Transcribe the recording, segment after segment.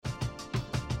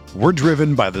We're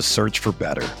driven by the search for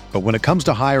better. But when it comes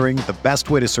to hiring, the best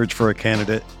way to search for a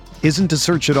candidate isn't to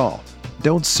search at all.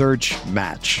 Don't search,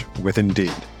 match with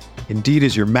Indeed. Indeed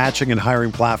is your matching and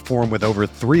hiring platform with over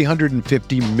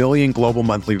 350 million global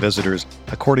monthly visitors,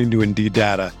 according to Indeed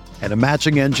data, and a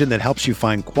matching engine that helps you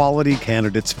find quality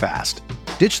candidates fast.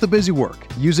 Ditch the busy work.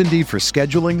 Use Indeed for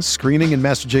scheduling, screening, and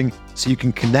messaging so you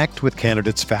can connect with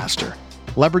candidates faster.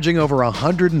 Leveraging over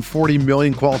 140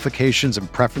 million qualifications and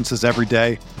preferences every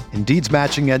day, Indeed's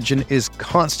matching engine is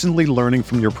constantly learning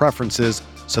from your preferences,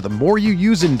 so the more you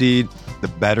use Indeed, the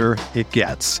better it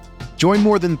gets. Join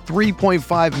more than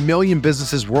 3.5 million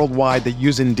businesses worldwide that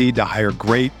use Indeed to hire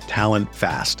great talent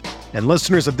fast. And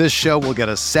listeners of this show will get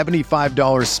a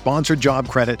 $75 sponsored job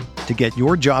credit to get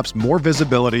your jobs more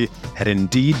visibility at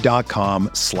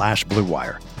Indeed.com/Blue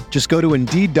Wire. Just go to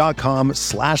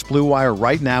Indeed.com/Blue Wire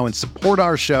right now and support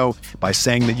our show by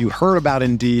saying that you heard about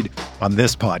Indeed on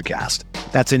this podcast.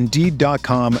 That's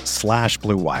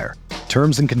Indeed.com/Blue Wire.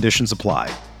 Terms and conditions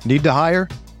apply. Need to hire?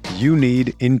 You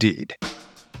need Indeed.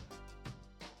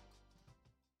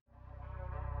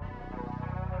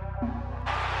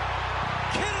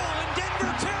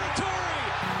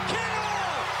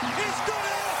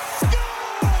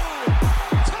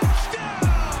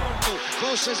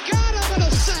 Has got him, and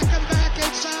a sack him back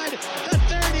inside the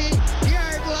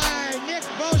 30-yard line. Nick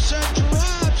Bosa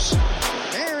drops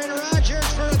Aaron Rodgers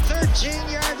for a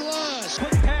 13-yard loss.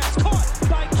 Quick pass caught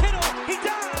by Kittle. He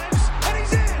dives, and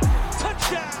he's in.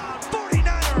 Touchdown,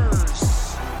 49ers.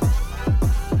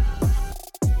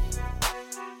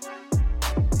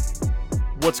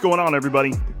 What's going on,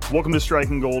 everybody? Welcome to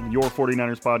Striking Gold, your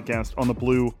 49ers podcast on the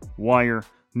Blue Wire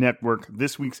Network.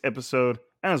 This week's episode,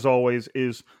 as always,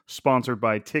 is sponsored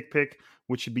by TickPick,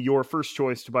 which should be your first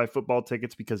choice to buy football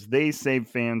tickets because they save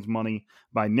fans money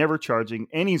by never charging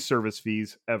any service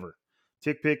fees ever.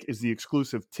 TickPick is the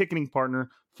exclusive ticketing partner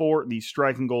for the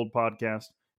Striking Gold podcast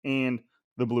and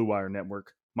the Blue Wire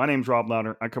Network. My name's Rob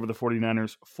Louder. I cover the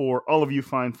 49ers for all of you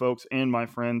fine folks and my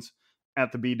friends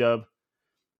at the B-Dub.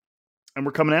 And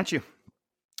we're coming at you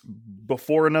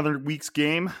before another week's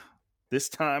game. This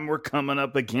time we're coming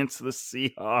up against the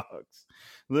Seahawks.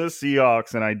 The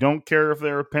Seahawks, and I don't care if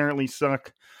they apparently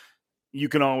suck. You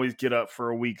can always get up for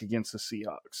a week against the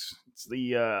Seahawks. It's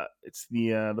the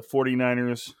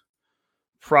 49ers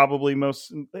probably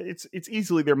it's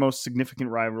easily their most significant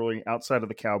rivalry outside of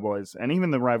the Cowboys, and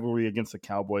even the rivalry against the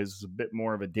Cowboys is a bit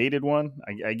more of a dated one.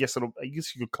 I guess you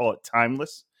could call it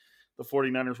timeless. The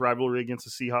 49ers rivalry against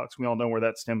the Seahawks, we all know where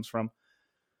that stems from.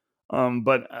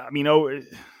 But I mean,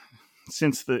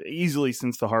 since the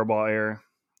Harbaugh era,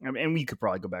 and we could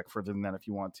probably go back further than that if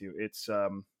you want to. It's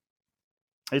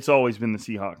always been the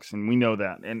Seahawks, and we know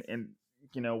that. And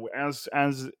you know, as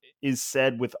is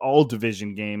said with all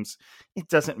division games, it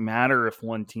doesn't matter if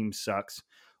one team sucks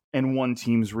and one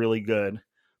team's really good.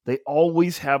 They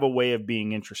always have a way of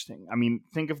being interesting. I mean,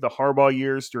 think of the Harbaugh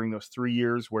years during those 3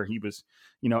 years where he was,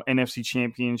 NFC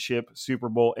Championship, Super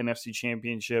Bowl, NFC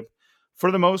Championship. For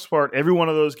the most part, every one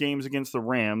of those games against the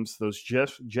Rams, those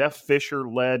Jeff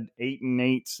Fisher-led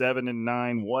 8-8,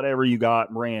 7-9, whatever you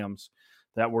got, Rams,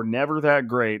 that were never that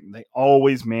great, they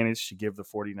always managed to give the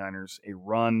 49ers a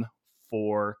run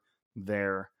for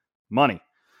their money.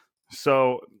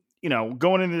 So,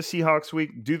 going into the Seahawks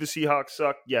week, do the Seahawks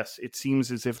suck? Yes, it seems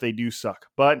as if they do suck.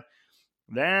 But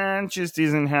that just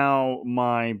isn't how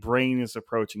my brain is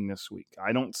approaching this week.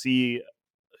 I don't see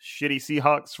shitty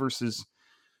Seahawks versus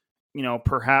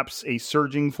perhaps a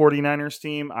surging 49ers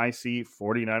team. I see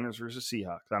 49ers versus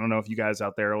Seahawks. I don't know if you guys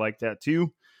out there are like that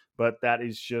too, but that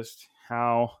is just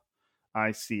how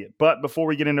I see it. But before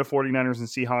we get into 49ers and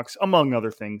Seahawks, among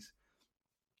other things,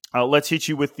 let's hit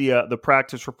you with the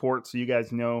practice report so you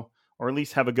guys know, or at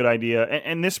least have a good idea.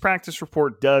 And this practice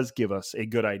report does give us a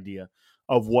good idea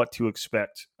of what to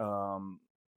expect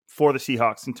for the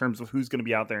Seahawks in terms of who's going to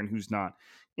be out there and who's not.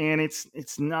 And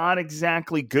it's not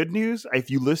exactly good news.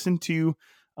 If you listen to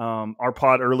our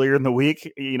pod earlier in the week,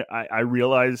 I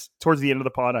realized towards the end of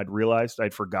the pod,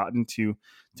 I'd forgotten to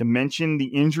mention the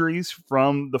injuries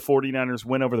from the 49ers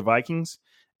win over the Vikings.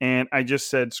 And I just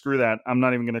said, screw that. I'm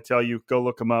not even going to tell you. Go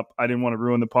look them up. I didn't want to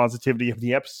ruin the positivity of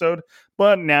the episode.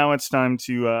 But now it's time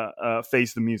to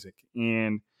face the music.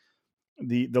 And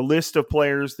the list of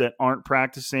players that aren't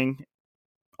practicing,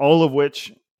 all of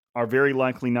which are very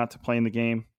likely not to play in the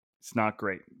game, it's not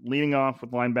great. Leading off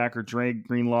with linebacker Dre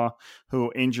Greenlaw,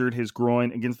 who injured his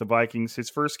groin against the Vikings. His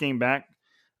first game back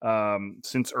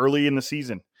since early in the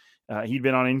season. He'd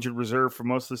been on injured reserve for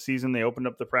most of the season. They opened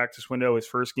up the practice window. His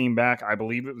first game back, I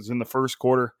believe it was in the first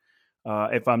quarter.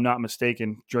 If I'm not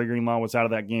mistaken, Dre Greenlaw was out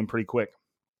of that game pretty quick.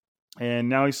 and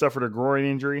now he suffered a groin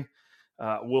injury.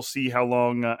 We'll see how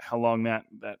long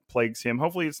that plagues him.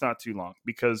 Hopefully, it's not too long,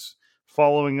 because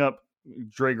following up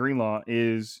Dre Greenlaw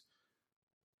is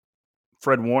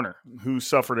Fred Warner, who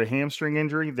suffered a hamstring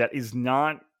injury that is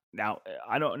not. Now,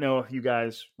 I don't know if you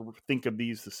guys think of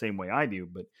these the same way I do,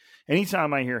 but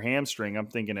anytime I hear hamstring, I'm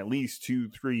thinking at least 2,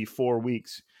 3, 4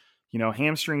 weeks.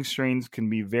 Hamstring strains can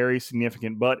be very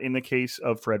significant, but in the case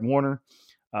of Fred Warner,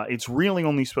 it's really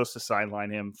only supposed to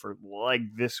sideline him for like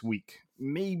this week.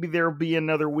 Maybe there'll be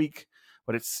another week,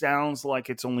 but it sounds like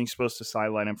it's only supposed to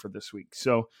sideline him for this week.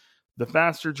 So the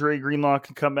faster Dre Greenlaw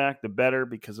can come back, the better,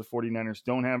 because the 49ers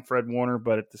don't have Fred Warner.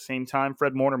 But at the same time,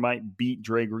 Fred Warner might beat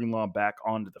Dre Greenlaw back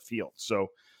onto the field. So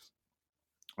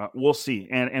we'll see.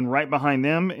 And right behind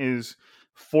them is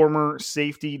former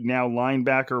safety, now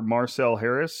linebacker Marcel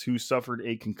Harris, who suffered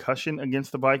a concussion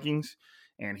against the Vikings,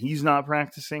 and he's not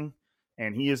practicing.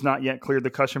 And he has not yet cleared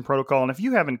the concussion protocol. And if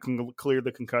you haven't cleared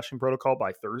the concussion protocol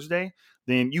by Thursday,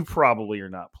 then you probably are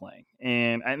not playing.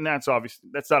 And that's obviously,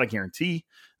 that's not a guarantee.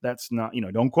 That's not,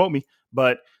 don't quote me,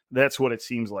 but that's what it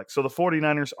seems like. So the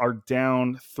 49ers are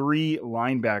down 3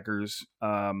 linebackers,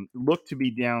 look to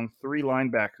be down 3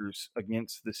 linebackers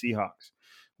against the Seahawks,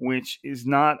 which is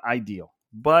not ideal.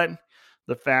 But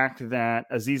the fact that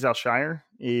Azeez Al-Shaair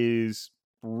is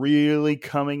really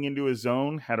coming into his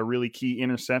zone, had a really key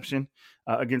interception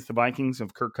against the Vikings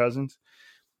of Kirk Cousins,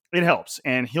 it helps.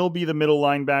 And he'll be the middle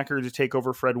linebacker to take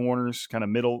over Fred Warner's kind of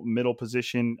middle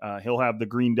position. He'll have the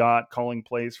green dot calling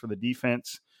plays for the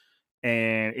defense,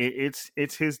 and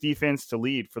it's his defense to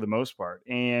lead for the most part.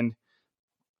 And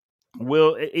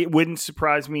it wouldn't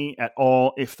surprise me at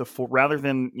all if rather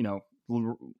than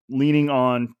leaning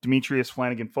on Demetrius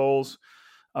Flannigan-Foles,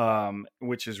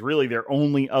 which is really their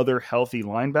only other healthy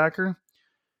linebacker.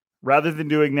 Rather than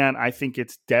doing that, I think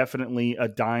it's definitely a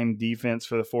dime defense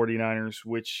for the 49ers,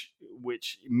 which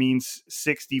means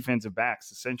 6 defensive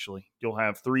backs, essentially. You'll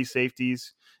have 3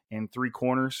 safeties and 3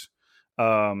 corners. If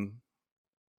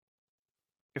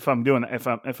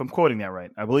I'm quoting that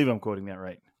right, I believe I'm quoting that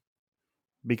right.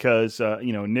 Because,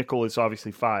 nickel is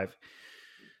obviously 5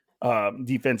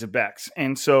 defensive backs.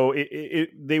 And so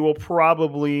they will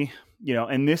probably,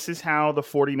 and this is how the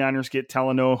 49ers get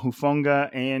Talanoa Hufanga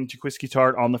and Jaquiski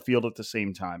Tartt on the field at the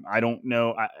same time. I don't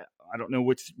know. I don't know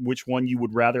which one you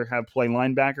would rather have play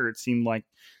linebacker. It seemed like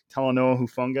Talanoa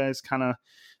Hufanga has kind of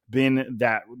been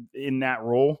in that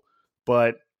role,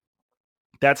 but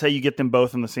that's how you get them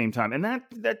both in the same time. And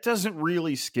that doesn't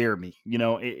really scare me.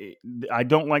 I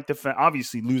don't like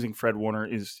obviously losing Fred Warner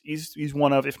he's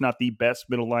one of, if not the best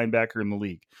middle linebacker in the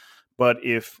league. But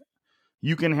if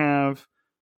you can have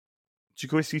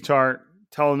Jaquiski Tartt,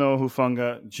 Talanoa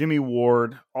Hufanga, Jimmy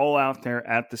Ward all out there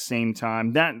at the same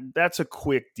time, that's a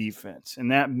quick defense.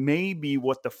 And that may be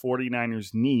what the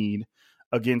 49ers need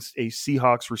against a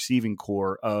Seahawks receiving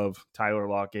core of Tyler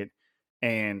Lockett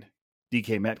and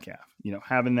DK Metcalf.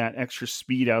 Having that extra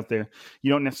speed out there.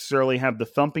 You don't necessarily have the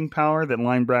thumping power that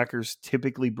linebackers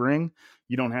typically bring.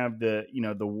 You don't have the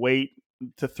weight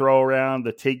to throw around,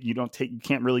 you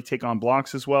can't really take on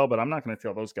blocks as well, but I'm not going to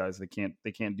tell those guys they can't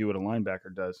do what a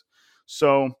linebacker does.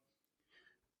 So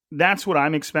that's what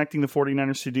I'm expecting the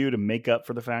 49ers to do to make up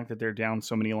for the fact that they're down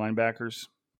so many linebackers.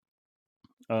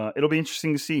 It'll be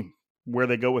interesting to see where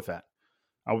they go with that.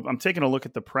 I'm taking a look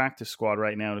at the practice squad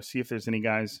right now to see if there's any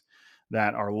guys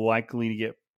that are likely to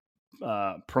get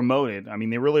promoted. I mean,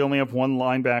 they really only have one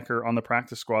linebacker on the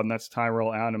practice squad, and that's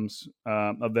Tyrell Adams,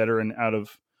 a veteran out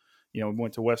of,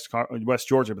 went to West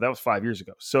Georgia, but that was 5 years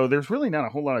ago. So there's really not a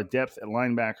whole lot of depth at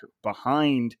linebacker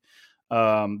behind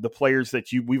the players that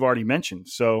we've already mentioned.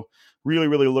 So really,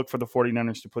 really look for the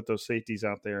 49ers to put those safeties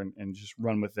out there and just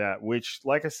run with that, which,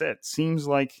 like I said, seems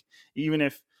like even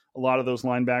if a lot of those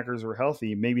linebackers are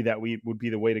healthy, maybe that would be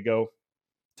the way to go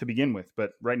to begin with.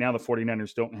 But right now, the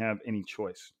 49ers don't have any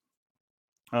choice.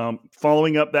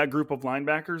 Following up that group of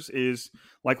linebackers is,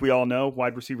 like we all know,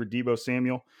 wide receiver Deebo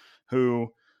Samuel,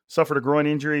 who suffered a groin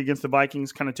injury against the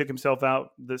Vikings, kind of took himself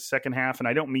out the second half. And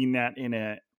I don't mean that in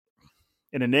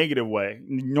a negative way.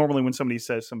 Normally when somebody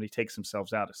says somebody takes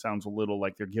themselves out, it sounds a little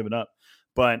like they're giving up.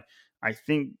 But I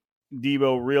think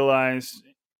Deebo realized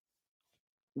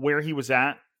where he was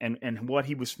at and what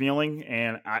he was feeling.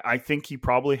 And I think he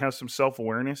probably has some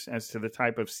self-awareness as to the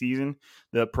type of season,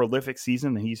 the prolific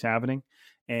season that he's having.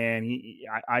 And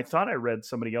I thought I read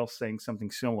somebody else saying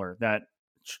something similar, that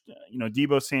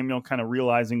Deebo Samuel kind of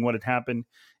realizing what had happened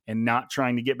and not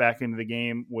trying to get back into the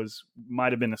game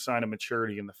might have been a sign of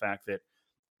maturity in the fact that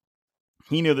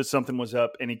he knew that something was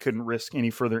up and he couldn't risk any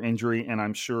further injury. And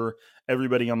I'm sure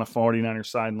everybody on the 49ers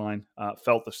sideline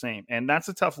felt the same. And that's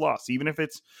a tough loss, even if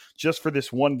it's just for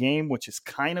this one game, which is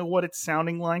kind of what it's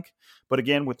sounding like. But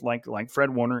again, with like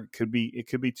Fred Warner, it could be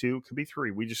 2, it could be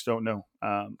 3. We just don't know.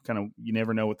 You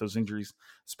never know with those injuries,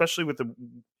 especially with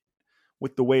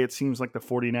the way it seems like the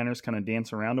 49ers kind of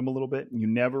dance around them a little bit. You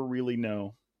never really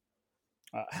know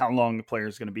how long the player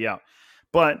is going to be out.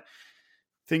 But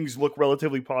things look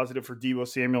relatively positive for Deebo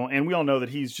Samuel, and we all know that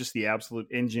he's just the absolute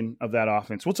engine of that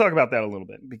offense. We'll talk about that a little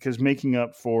bit, because making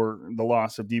up for the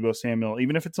loss of Deebo Samuel,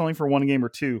 even if it's only for one game or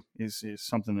two, is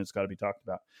something that's got to be talked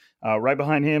about. Right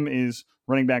behind him is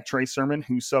running back Trey Sermon,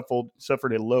 who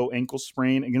suffered a low ankle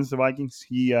sprain against the Vikings.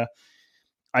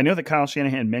 I know that Kyle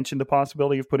Shanahan mentioned the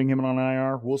possibility of putting him on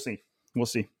IR. We'll see.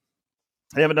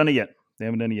 They haven't done it yet.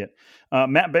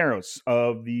 Matt Barrows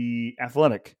of The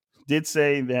Athletic did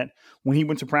say that when he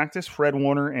went to practice, Fred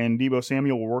Warner and Deebo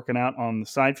Samuel were working out on the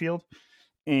side field,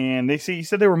 and he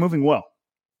said they were moving well.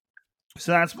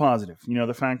 So that's positive.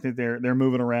 The fact that they're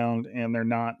moving around and they're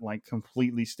not like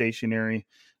completely stationary.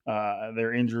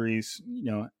 Their injuries,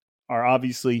 are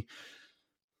obviously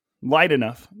light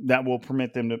enough that will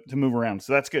permit them to move around.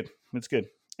 So that's good.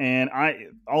 And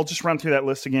I'll just run through that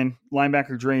list again.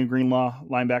 Linebacker Dre Greenlaw,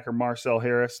 linebacker Marcel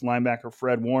Harris, linebacker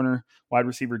Fred Warner, wide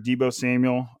receiver Deebo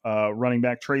Samuel, running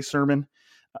back Trey Sermon.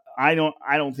 I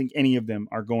don't think any of them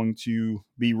are going to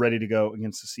be ready to go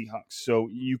against the Seahawks. So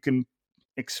you can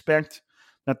expect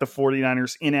that the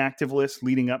 49ers inactive list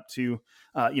leading up to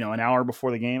an hour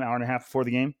before the game, hour and a half before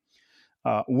the game,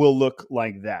 will look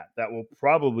like that. That will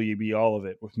probably be all of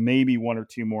it, with maybe 1 or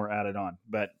 2 more added on.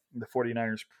 But the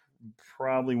 49ers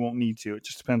probably won't need to. It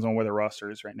just depends on where the roster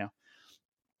is right now.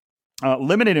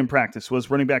 Limited in practice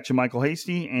was running back JaMycal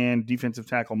Hasty and defensive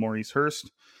tackle Maurice Hurst.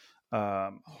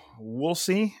 We'll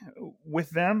see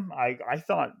with them. I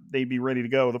thought they'd be ready to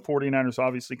go. The 49ers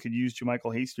obviously could use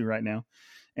JaMycal Hasty right now,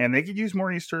 and they could use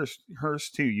Maurice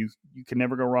Hurst too. You can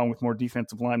never go wrong with more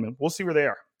defensive linemen. We'll see where they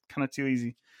are. Kind of too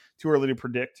early to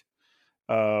predict.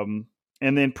 And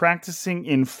then practicing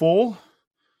in full,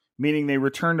 meaning they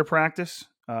return to practice.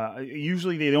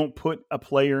 Usually they don't put a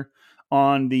player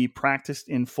on the practiced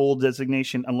in full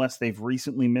designation unless they've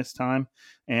recently missed time.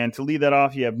 And to lead that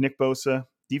off, you have Nick Bosa,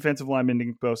 defensive lineman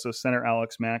Nick Bosa, center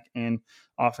Alex Mack, and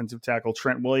offensive tackle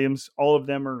Trent Williams. All of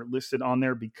them are listed on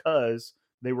there because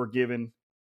they were given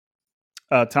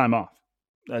time off,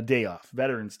 a day off,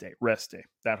 Veterans Day, rest day,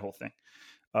 that whole thing.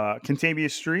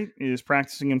 Kentavious Street is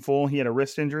practicing in full. He had a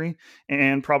wrist injury,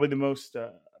 and probably the most,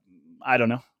 the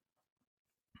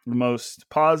most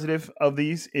positive of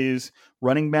these is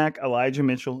running back Elijah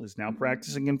Mitchell is now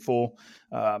practicing in full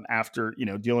after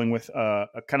dealing with a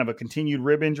kind of a continued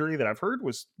rib injury that I've heard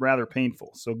was rather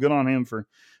painful. So good on him for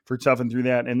toughing through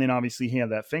that. And then obviously he had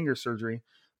that finger surgery,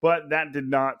 but that did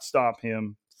not stop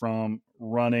him from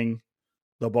running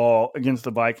the ball against the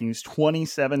Vikings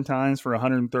 27 times for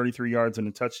 133 yards and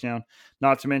a touchdown,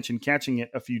 not to mention catching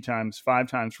it a few times, 5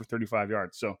 times for 35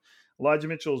 yards. So Elijah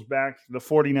Mitchell is back. The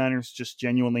 49ers just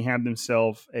genuinely have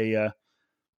themselves a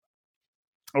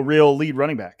real lead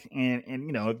running back. And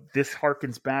this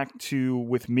harkens back to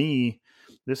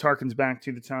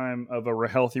the time of a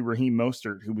healthy Raheem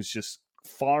Mostert, who was just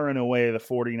far and away the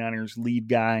 49ers lead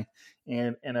guy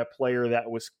and a player that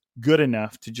was good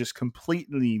enough to just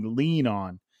completely lean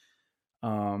on.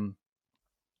 And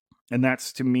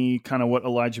that's, to me, kind of what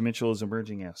Elijah Mitchell is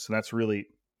emerging as. So that's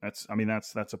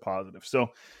a positive. So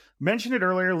mentioned it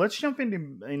earlier. Let's jump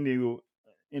into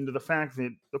the fact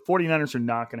that the 49ers are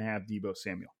not going to have Deebo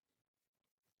Samuel.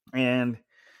 And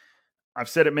I've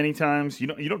said it many times. You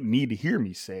don't need to hear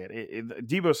me say it.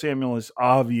 Deebo Samuel is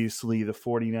obviously the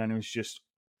 49ers just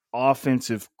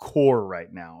offensive core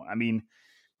right now. I mean,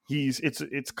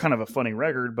 it's kind of a funny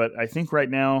record, but I think right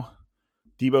now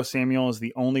Deebo Samuel is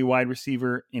the only wide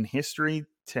receiver in history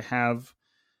to have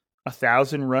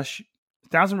 1,000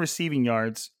 receiving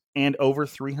yards and over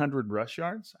 300 rush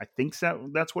yards. I think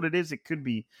that's what it is. It could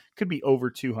be over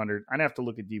 200. I'd have to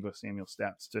look at Deebo Samuel's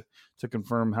stats to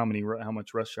confirm how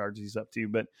much rush yards he's up to.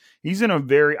 But he's in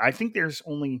I think there's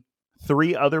only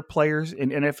 3 other players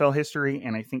in NFL history,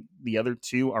 and I think the other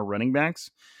 2 are running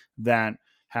backs that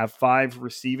have 5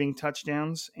 receiving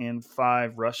touchdowns and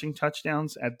 5 rushing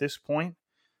touchdowns at this point.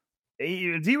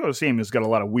 Deebo Samuel's got a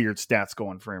lot of weird stats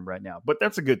going for him right now, but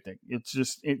that's a good thing.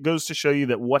 It goes to show you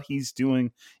that what he's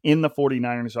doing in the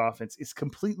 49ers offense is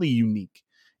completely unique,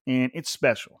 and it's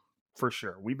special for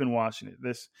sure. We've been watching it.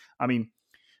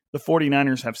 The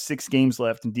 49ers have 6 games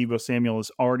left, and Deebo Samuel has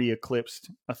already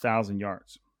eclipsed 1,000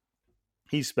 yards.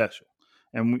 He's special.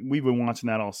 And we've been watching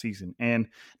that all season. And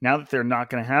now that they're not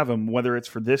going to have him, whether it's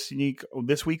for this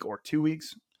week or 2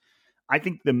 weeks, I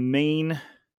think the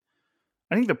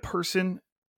person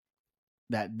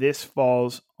that this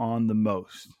falls on the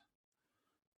most,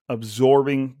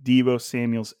 absorbing Deebo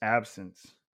Samuel's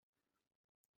absence.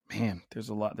 Man, there's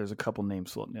a couple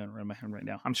names floating down around my head right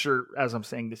now. I'm sure as I'm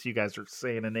saying this, you guys are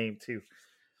saying a name too.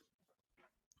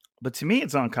 But to me,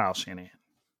 it's on Kyle Shanahan.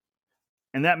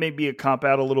 And that may be a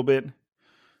cop-out a little bit.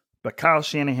 But Kyle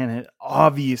Shanahan had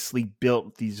obviously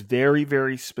built these very,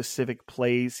 very specific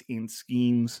plays and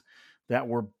schemes that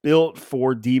were built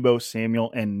for Deebo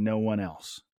Samuel and no one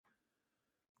else.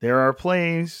 There are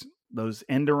plays, those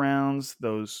end arounds,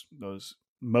 those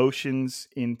motions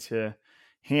into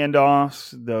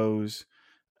handoffs, those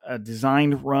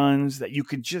designed runs that you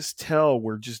could just tell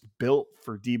were just built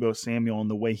for Deebo Samuel and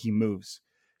the way he moves.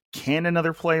 Can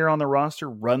another player on the roster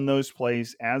run those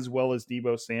plays as well as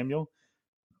Deebo Samuel?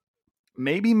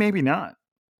 Maybe, maybe not.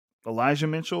 Elijah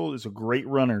Mitchell is a great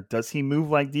runner. Does he move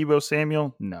like Deebo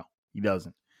Samuel? No, he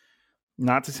doesn't.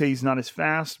 Not to say he's not as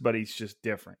fast, but he's just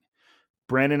different.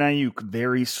 Brandon Ayuk,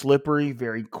 very slippery,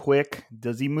 very quick.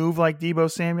 Does he move like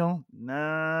Deebo Samuel?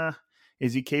 Nah.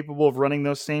 Is he capable of running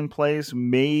those same plays?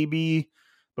 Maybe.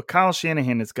 But Kyle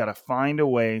Shanahan has got to find a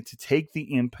way to take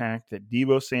the impact that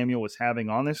Deebo Samuel was having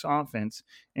on this offense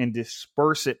and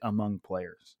disperse it among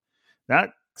players. That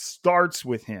starts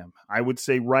with him. I would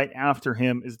say right after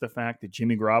him is the fact that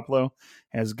Jimmy Garoppolo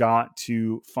has got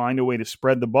to find a way to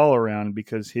spread the ball around,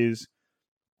 because his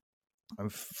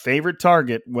favorite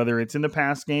target, whether it's in the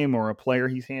pass game or a player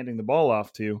he's handing the ball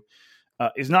off to,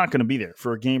 is not going to be there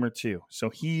for a game or two. So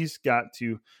he's got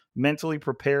to mentally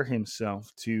prepare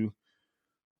himself to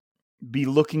be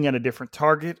looking at a different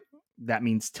target. That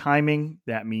means timing.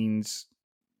 That means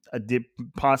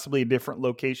possibly a different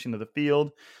location of the field.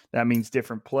 That means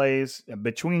different plays.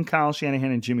 Between Kyle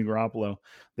Shanahan and Jimmy Garoppolo,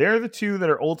 they're the two that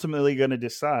are ultimately going to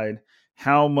decide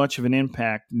how much of an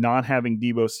impact not having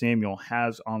Deebo Samuel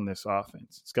has on this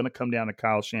offense. It's going to come down to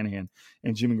Kyle Shanahan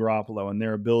and Jimmy Garoppolo and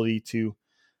their ability to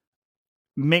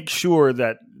make sure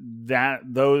that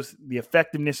the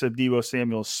effectiveness of Deebo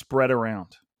Samuel is spread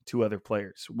around to other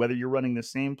players. Whether you're running the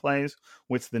same plays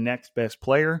with the next best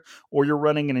player, or you're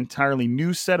running an entirely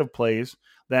new set of plays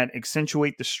that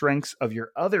accentuate the strengths of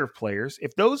your other players.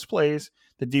 If those plays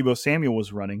that Deebo Samuel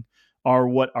was running are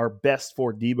what are best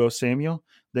for Deebo Samuel,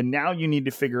 then now you need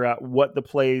to figure out what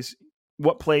plays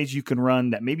you can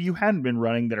run that maybe you hadn't been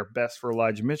running that are best for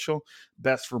Elijah Mitchell,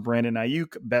 best for Brandon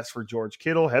Ayuk, best for George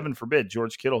Kittle. Heaven forbid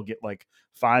George Kittle get like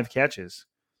 5 catches.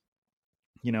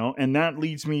 And that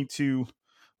leads me to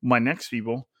one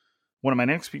of my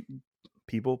next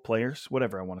players,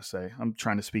 whatever I want to say. I'm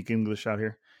trying to speak English out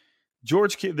here.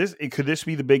 Could this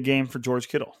be the big game for George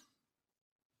Kittle?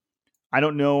 I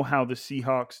don't know how the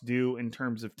Seahawks do in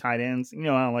terms of tight ends.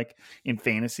 How like in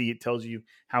fantasy, it tells you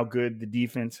how good the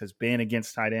defense has been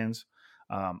against tight ends.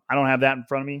 I don't have that in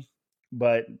front of me,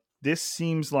 but this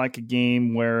seems like a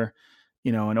game where,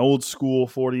 an old school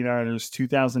 49ers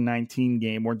 2019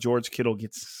 game where George Kittle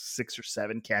gets 6 or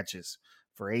 7 catches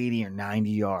for 80 or 90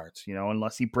 yards,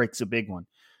 unless he breaks a big one.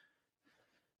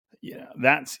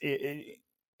 That's it.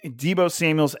 Deebo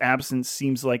Samuel's absence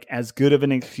seems like as good of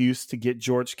an excuse to get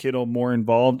George Kittle more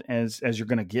involved as you're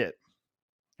going to get.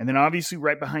 And then obviously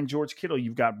right behind George Kittle,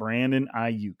 you've got Brandon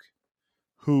Ayuk,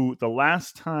 who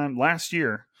last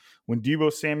year, when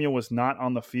Deebo Samuel was not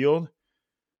on the field,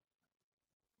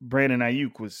 Brandon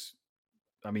Ayuk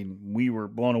we were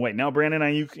blown away. Now Brandon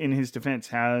Ayuk, in his defense,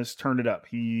 has turned it up.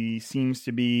 He seems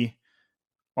to be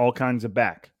all kinds of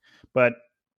back. But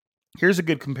here's a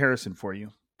good comparison for you.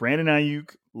 Brandon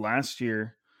Ayuk last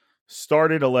year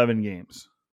started 11 games.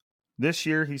 This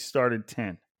year, he started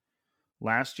 10.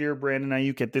 Last year, Brandon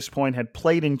Ayuk at this point had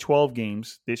played in 12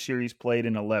 games. This year, he's played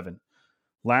in 11.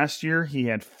 Last year, he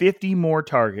had 50 more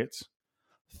targets,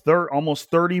 almost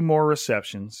 30 more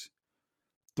receptions,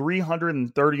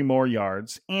 330 more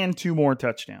yards, and 2 more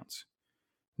touchdowns.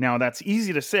 Now, that's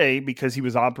easy to say because he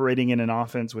was operating in an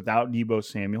offense without Deebo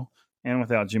Samuel and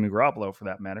without Jimmy Garoppolo, for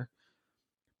that matter.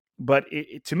 But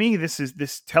to me,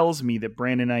 this tells me that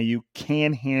Brandon Ayuk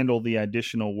can handle the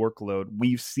additional workload.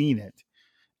 We've seen it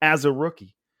as a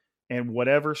rookie, and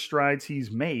whatever strides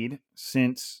he's made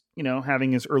since,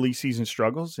 having his early season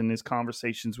struggles and his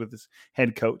conversations with his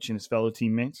head coach and his fellow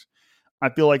teammates, I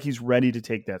feel like he's ready to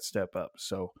take that step up.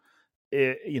 So,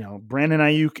 Brandon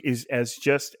Ayuk is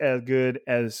just as good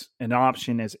as an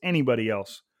option as anybody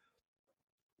else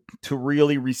to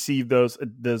really receive those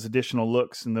additional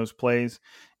looks and those plays.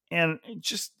 And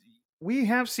we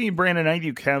have seen Brandon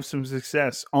Ayuk have some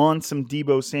success on some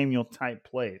Deebo Samuel type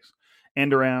plays.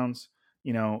 end arounds,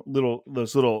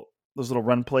 those little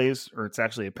run plays, or it's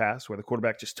actually a pass where the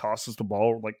quarterback just tosses the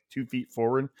ball like 2 feet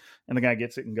forward and the guy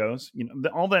gets it and goes,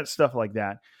 all that stuff like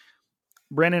that.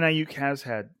 Brandon Ayuk has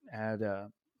had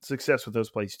success with those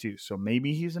plays too. So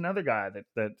maybe he's another guy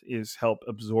that is help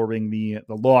absorbing the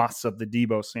loss of the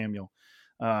Deebo Samuel.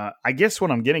 I guess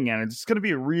what I'm getting at is it's going to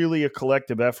be really a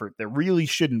collective effort that really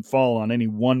shouldn't fall on any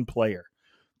one player.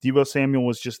 Deebo Samuel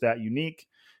was just that unique.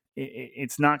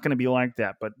 It's not going to be like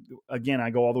that. But again, I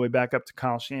go all the way back up to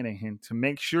Kyle Shanahan to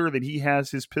make sure that he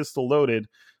has his pistol loaded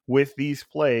with these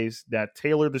plays that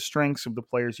tailor the strengths of the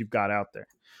players you've got out there.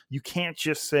 You can't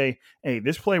just say, hey,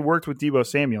 this play worked with Deebo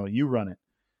Samuel, you run it.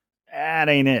 That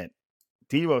ain't it.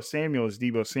 Deebo Samuel is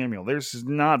Deebo Samuel. There's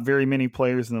not very many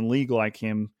players in the league like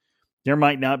him. There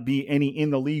might not be any in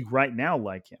the league right now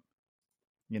like him.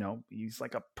 He's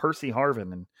like a Percy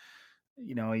Harvin, and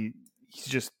he's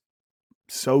just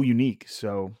so unique.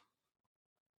 So,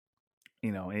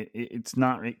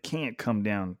 it can't come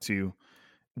down to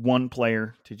one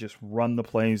player to just run the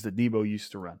plays that Deebo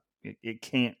used to run. It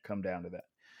can't come down to that.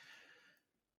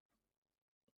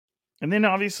 And then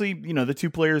obviously, the two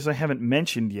players I haven't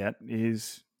mentioned yet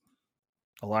is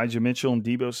Elijah Mitchell and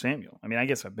Deebo Samuel. I mean, I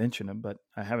guess I've mentioned them, but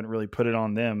I haven't really put it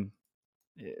on them.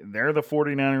 They're the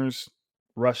 49ers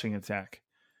rushing attack.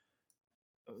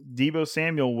 Deebo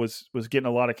Samuel was getting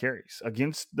a lot of carries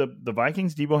against the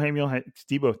Vikings. Deebo Samuel.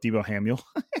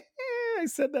 I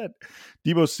said that.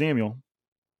 Deebo Samuel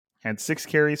had 6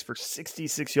 carries for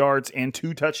 66 yards and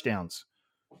 2 touchdowns.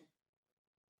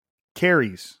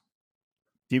 Carries.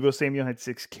 Deebo Samuel had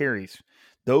 6 carries.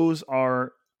 Those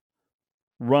are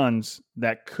runs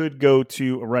that could go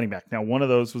to a running back. Now, one of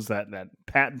those was that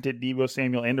patented Deebo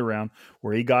Samuel end around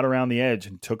where he got around the edge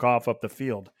and took off up the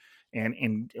field.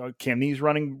 And can these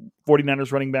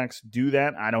 49ers running backs do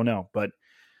that? I don't know. But,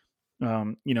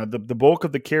 the bulk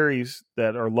of the carries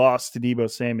that are lost to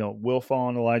Deebo Samuel will fall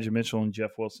on Elijah Mitchell and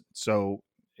Jeff Wilson. So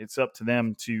it's up to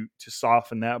them to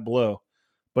soften that blow.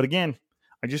 But again,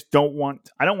 I don't want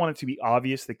it to be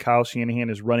obvious that Kyle Shanahan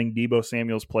is running Deebo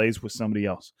Samuel's plays with somebody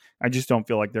else. I just don't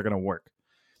feel like they're going to work.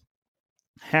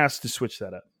 Has to switch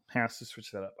that up.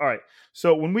 All right.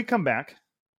 So when we come back,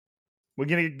 we're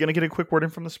going to get a quick word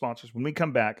in from the sponsors. When we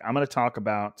come back, I'm going to talk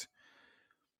about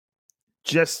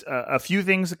just a few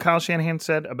things that Kyle Shanahan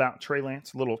said about Trey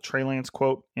Lance, a little Trey Lance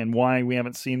quote, and why we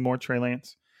haven't seen more Trey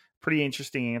Lance. Pretty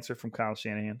interesting answer from Kyle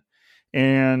Shanahan.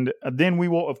 And then we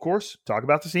will, of course, talk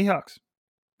about the Seahawks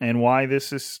and why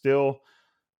this is still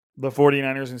the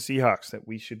 49ers and Seahawks that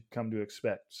we should come to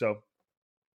expect. So,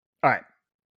 all right.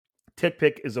 Tick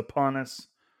Pick is upon us.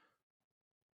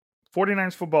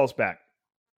 49ers football's back.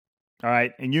 All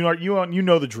right. And you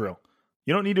know the drill.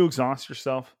 You don't need to exhaust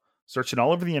yourself searching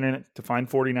all over the internet to find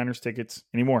 49ers tickets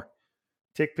anymore.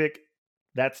 Tick Pick,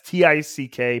 that's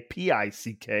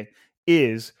TICK,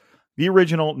 is the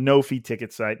original no-fee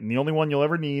ticket site and the only one you'll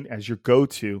ever need as your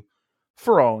go-to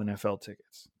for all NFL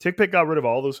tickets. TickPick got rid of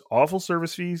all those awful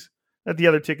service fees that the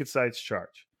other ticket sites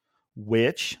charge,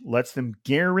 which lets them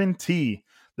guarantee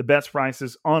the best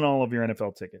prices on all of your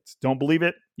NFL tickets. Don't believe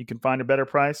it? You can find a better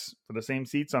price for the same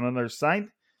seats on another site.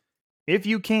 If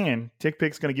you can,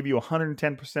 TickPick's going to give you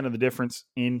 110% of the difference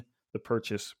in the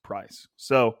purchase price.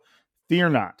 So fear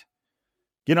not.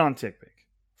 Get on TickPick.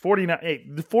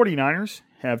 The 49ers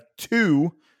have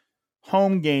 2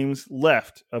 home games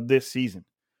left of this season,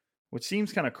 which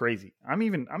seems kind of crazy. I'm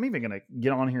even going to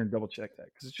get on here and double check that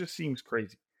because it just seems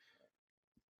crazy.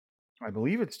 I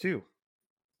believe it's 2.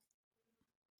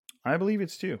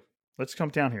 Let's come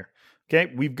down here.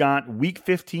 Okay, we've got week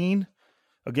 15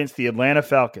 against the Atlanta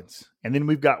Falcons, and then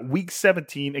we've got week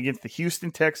 17 against the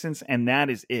Houston Texans, and that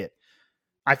is it.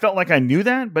 I felt like I knew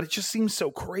that, but it just seems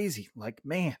so crazy. Like,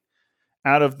 man,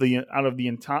 out of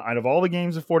all the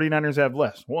games the 49ers have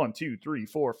left, 1, 2, 3,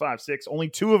 4, 5, 6, only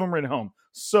 2 of them are at home.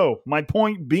 So my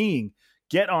point being,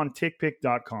 get on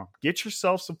tickpick.com. Get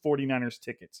yourself some 49ers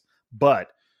tickets,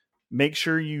 but make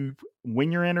sure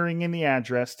when you're entering in the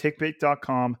address,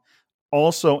 tickpick.com,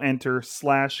 also enter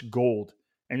 /gold,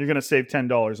 and you're going to save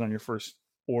 $10 on your first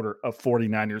order of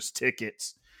 49ers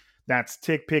tickets. That's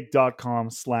tickpick.com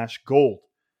 /gold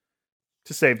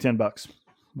to save $10.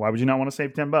 Why would you not want to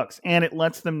save $10? And it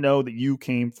lets them know that you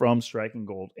came from Striking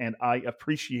Gold, and I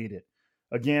appreciate it.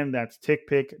 Again, that's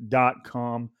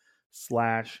tickpick.com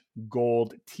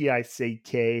 /gold,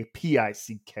 TICK.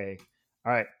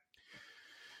 All right.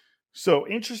 So,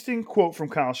 interesting quote from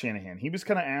Kyle Shanahan. He was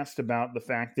kind of asked about the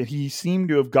fact that he seemed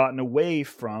to have gotten away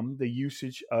from the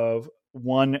usage of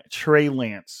one Trey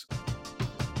Lance.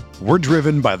 We're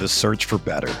driven by the search for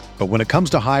better. But when it comes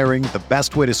to hiring, the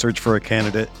best way to search for a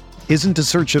candidate isn't to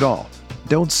search at all.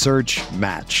 Don't search,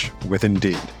 match with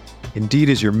Indeed. Indeed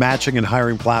is your matching and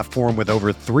hiring platform with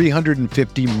over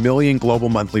 350 million global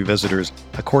monthly visitors,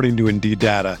 according to Indeed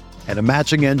data, and a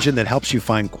matching engine that helps you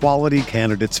find quality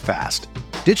candidates fast.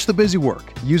 Ditch the busy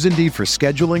work. Use Indeed for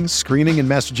scheduling, screening, and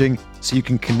messaging so you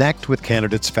can connect with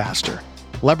candidates faster.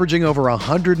 Leveraging over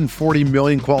 140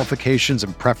 million qualifications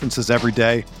and preferences every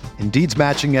day, Indeed's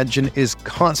matching engine is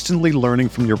constantly learning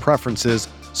from your preferences,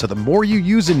 so the more you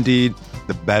use Indeed,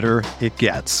 the better it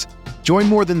gets. Join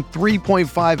more than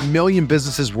 3.5 million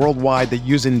businesses worldwide that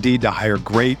use Indeed to hire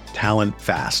great talent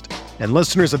fast. And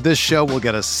listeners of this show will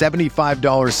get a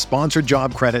 $75 sponsored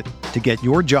job credit to get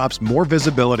your jobs more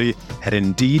visibility at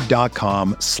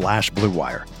Indeed.com/Blue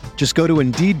Wire. Just go to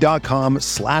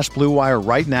Indeed.com/Blue Wire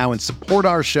right now and support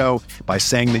our show by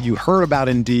saying that you heard about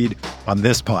Indeed on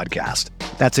this podcast.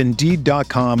 That's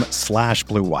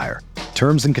Indeed.com/Blue Wire.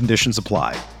 Terms and conditions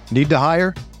apply. Need to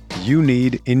hire? You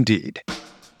need Indeed.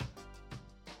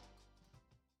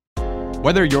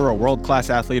 Whether you're a world-class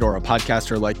athlete or a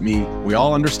podcaster like me, we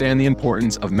all understand the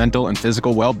importance of mental and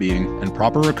physical well-being and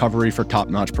proper recovery for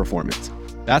top-notch performance.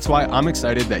 That's why I'm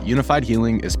excited that Unified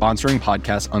Healing is sponsoring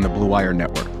podcasts on the Blue Wire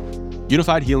Network.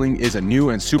 Unified Healing is a new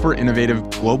and super innovative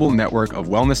global network of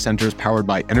wellness centers powered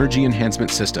by Energy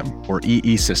Enhancement System, or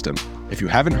EE System. If you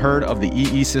haven't heard of the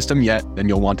EE System yet, then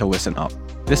you'll want to listen up.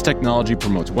 This technology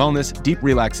promotes wellness, deep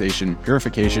relaxation,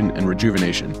 purification, and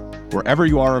rejuvenation. Wherever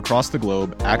you are across the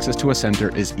globe, access to a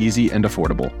center is easy and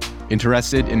affordable.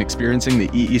 Interested in experiencing the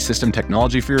EE System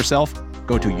technology for yourself?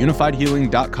 Go to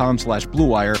unifiedhealing.com/Blue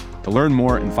Wire to learn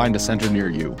more and find a center near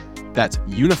you. That's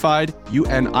unified,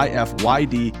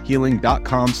 UNIFYD,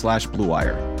 healing.com/Blue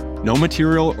Wire. No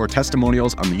material or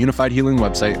testimonials on the Unified Healing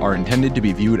website are intended to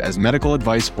be viewed as medical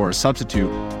advice or a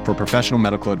substitute for professional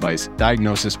medical advice,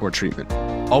 diagnosis, or treatment.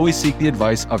 Always seek the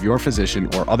advice of your physician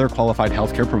or other qualified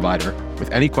healthcare provider with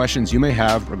any questions you may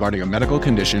have regarding a medical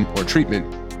condition or treatment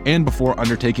and before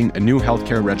undertaking a new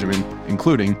healthcare regimen,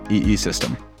 including EE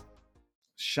System.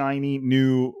 Shiny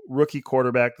new rookie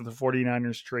quarterback that the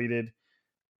 49ers traded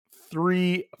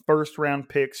 3 first-round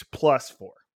picks plus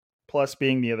 4, plus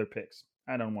being the other picks.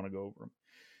 I don't want to go over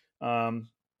them.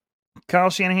 Kyle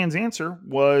Shanahan's answer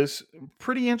was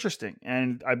pretty interesting,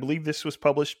 and I believe this was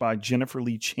published by Jennifer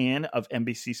Lee Chan of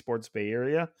NBC Sports Bay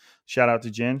Area. Shout out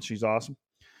to Jen. She's awesome.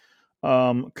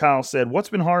 Kyle said, "What's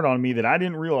been hard on me that I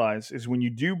didn't realize is when you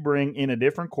do bring in a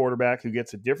different quarterback who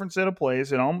gets a different set of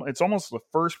plays, and it's almost the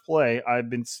first play I've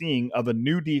been seeing of a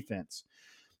new defense.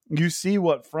 You see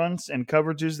what fronts and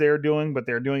coverages they're doing, but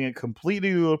they're doing it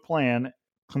completely to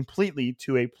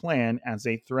a plan as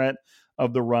a threat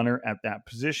of the runner at that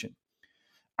position.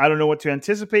 I don't know what to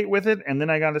anticipate with it, and then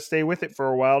I got to stay with it for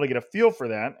a while to get a feel for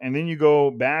that, and then you go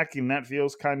back, and that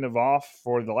feels kind of off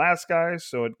for the last guy,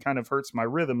 so it kind of hurts my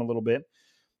rhythm a little bit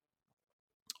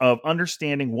of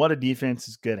understanding what a defense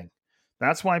is getting.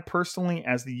 That's why personally,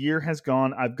 as the year has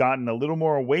gone, I've gotten a little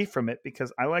more away from it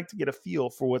because I like to get a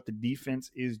feel for what the defense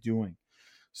is doing.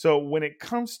 So when it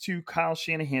comes to Kyle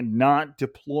Shanahan not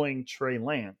deploying Trey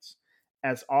Lance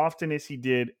as often as he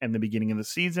did in the beginning of the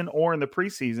season or in the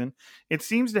preseason, it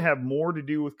seems to have more to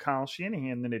do with Kyle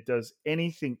Shanahan than it does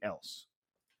anything else.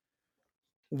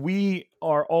 We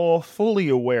are all fully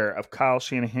aware of Kyle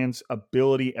Shanahan's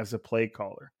ability as a play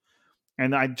caller.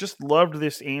 And I just loved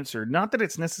this answer. Not that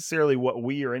it's necessarily what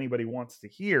we or anybody wants to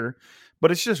hear,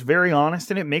 but it's just very honest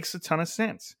and it makes a ton of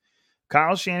sense.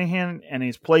 Kyle Shanahan and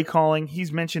his play calling,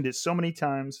 he's mentioned it so many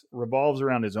times, revolves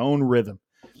around his own rhythm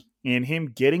and him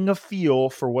getting a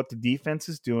feel for what the defense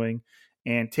is doing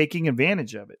and taking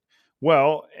advantage of it.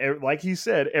 Well, like he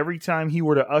said, every time he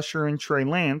were to usher in Trey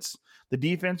Lance, the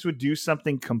defense would do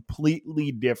something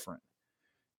completely different.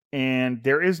 And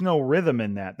there is no rhythm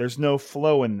in that. There's no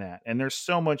flow in that. And there's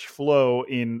so much flow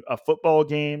in a football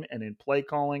game and in play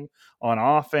calling on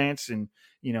offense and,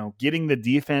 getting the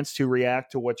defense to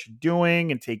react to what you're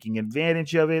doing and taking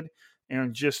advantage of it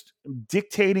and just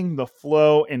dictating the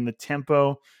flow and the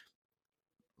tempo.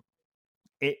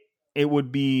 It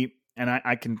would be, and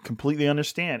I can completely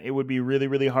understand, it would be really,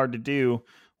 really hard to do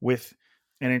with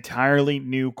an entirely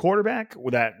new quarterback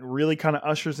that really kind of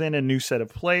ushers in a new set of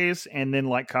plays. And then,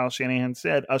 like Kyle Shanahan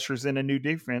said, ushers in a new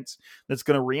defense that's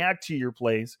going to react to your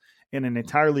plays in an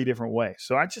entirely different way.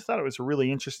 So I just thought it was a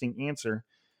really interesting answer.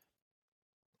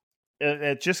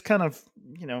 It just kind of,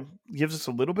 gives us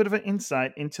a little bit of an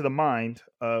insight into the mind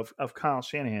of Kyle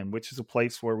Shanahan, which is a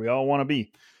place where we all want to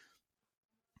be.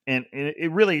 And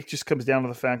it really just comes down to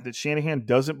the fact that Shanahan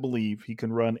doesn't believe he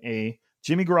can run a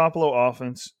Jimmy Garoppolo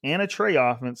offense and a Trey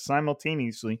offense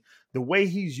simultaneously the way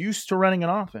he's used to running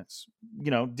an offense,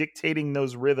 dictating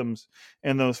those rhythms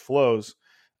and those flows.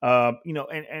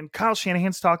 And Kyle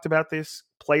Shanahan's talked about this.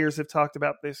 Players have talked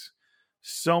about this.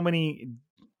 So many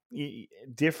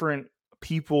different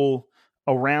people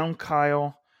around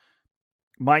Kyle,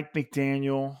 Mike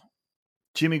McDaniel,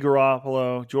 Jimmy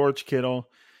Garoppolo, George Kittle.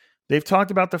 They've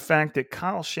talked about the fact that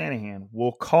Kyle Shanahan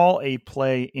will call a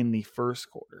play in the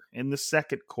first quarter, in the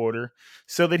second quarter,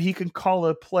 so that he can call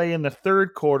a play in the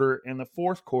third quarter and the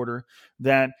fourth quarter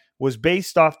that was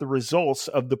based off the results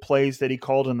of the plays that he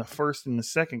called in the first and the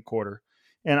second quarter.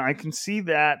 And I can see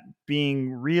that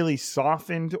being really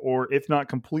softened, or if not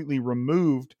completely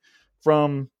removed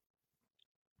from,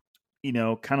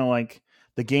 kind of like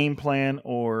the game plan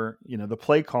or, the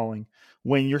play calling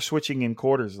when you're switching in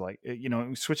quarters, like,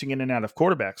 switching in and out of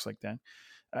quarterbacks like that.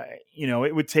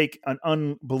 It would take an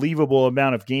unbelievable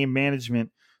amount of game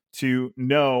management to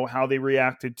know how they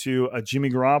reacted to a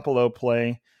Jimmy Garoppolo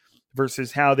play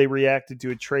versus how they reacted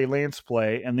to a Trey Lance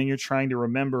play. And then you're trying to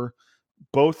remember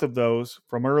both of those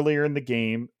from earlier in the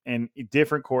game and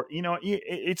different court.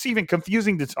 It's even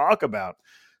confusing to talk about.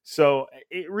 So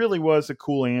it really was a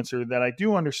cool answer that I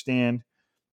do understand.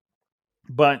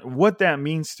 But what that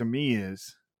means to me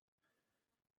is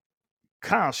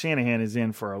Kyle Shanahan is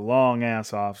in for a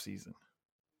long-ass offseason.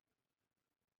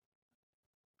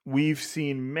 We've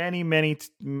seen many, many,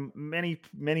 many,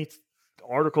 many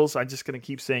articles. I'm just going to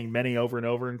keep saying many over and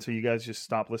over until you guys just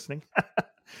stop listening.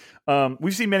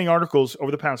 We've seen many articles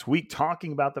over the past week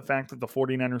talking about the fact that the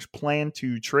 49ers plan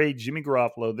to trade Jimmy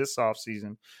Garoppolo this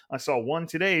offseason. I saw one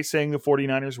today saying the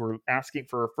 49ers were asking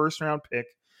for a first-round pick,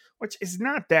 which is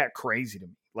not that crazy to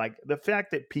me. Like, the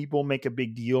fact that people make a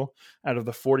big deal out of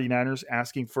the 49ers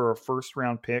asking for a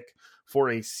first-round pick for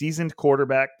a seasoned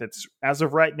quarterback that's, as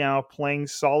of right now, playing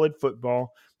solid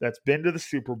football, that's been to the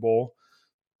Super Bowl.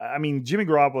 I mean, Jimmy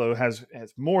Garoppolo has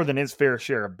more than his fair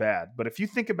share of bad. But if you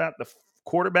think about the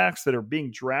quarterbacks that are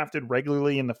being drafted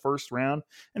regularly in the first round,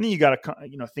 and then you got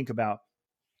to think about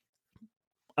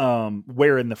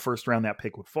where in the first round that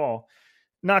pick would fall.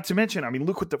 Not to mention,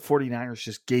 look what the 49ers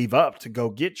just gave up to go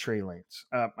get Trey Lance.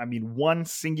 One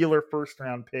singular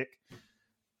first-round pick,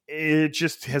 it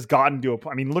just has gotten to a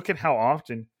point. Look at how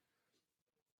often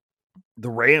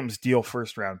the Rams deal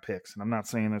first-round picks. And I'm not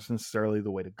saying that's necessarily the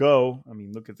way to go.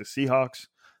 Look at the Seahawks.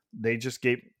 They just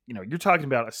gave, you're talking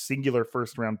about a singular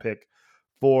first-round pick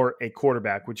for a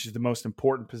quarterback, which is the most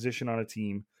important position on a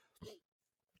team.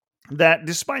 That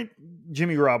despite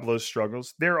Jimmy Garoppolo's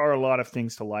struggles, there are a lot of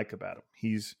things to like about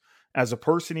him. As a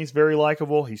person, he's very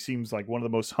likable. He seems like one of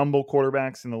the most humble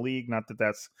quarterbacks in the league. Not that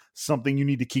that's something you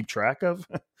need to keep track of.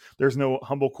 There's no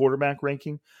humble quarterback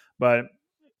ranking, but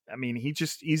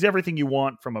he's everything you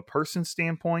want from a person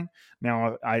standpoint.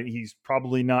 Now, he's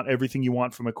probably not everything you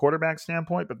want from a quarterback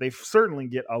standpoint, but they certainly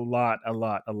get a lot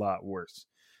worse.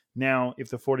 Now,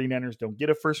 if the 49ers don't get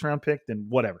a first round pick, then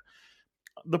whatever.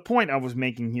 The point I was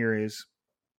making here is,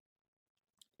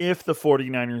 if the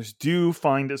 49ers do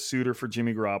find a suitor for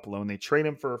Jimmy Garoppolo and they trade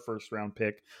him for a first-round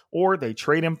pick, or they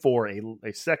trade him for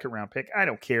a second-round pick, I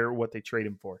don't care what they trade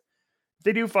him for. If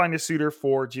they do find a suitor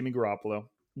for Jimmy Garoppolo,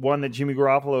 one that Jimmy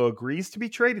Garoppolo agrees to be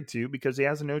traded to because he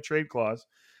has a no-trade clause,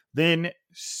 then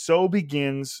so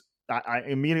begins, I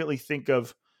immediately think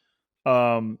of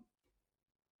the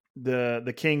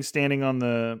king standing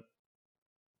on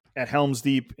at Helm's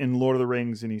Deep in Lord of the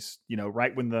Rings, and he's,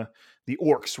 right when the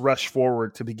orcs rush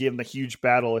forward to begin the huge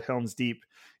battle at Helm's Deep,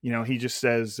 he just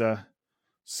says,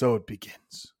 so it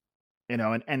begins.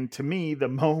 And to me, the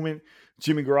moment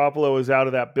Jimmy Garoppolo is out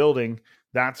of that building,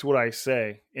 that's what I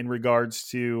say in regards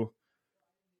to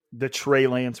the Trey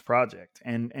Lance project,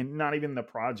 and not even the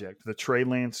project, the Trey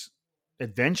Lance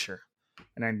adventure.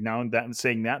 And now that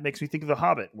saying that makes me think of The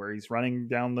Hobbit, where he's running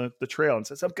down the trail and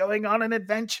says, I'm going on an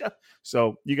adventure.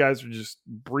 So you guys are just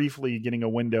briefly getting a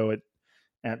window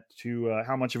to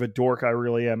how much of a dork I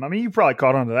really am. You probably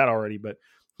caught on to that already, but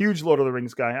huge Lord of the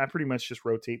Rings guy. I pretty much just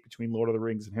rotate between Lord of the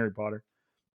Rings and Harry Potter.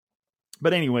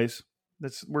 But anyways,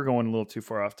 we're going a little too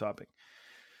far off topic.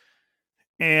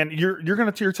 And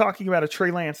you're talking about a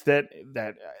Trey Lance that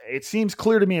it seems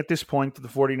clear to me at this point that the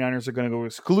 49ers are going to go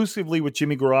exclusively with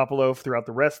Jimmy Garoppolo throughout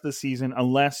the rest of the season,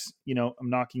 unless, I'm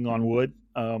knocking on wood,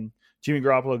 Jimmy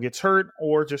Garoppolo gets hurt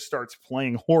or just starts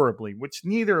playing horribly,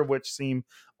 neither of which seem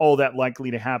all that likely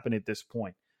to happen at this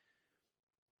point.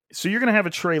 So you're going to have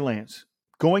a Trey Lance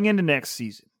going into next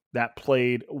season that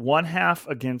played one half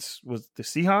against the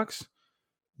Seahawks,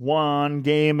 one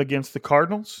game against the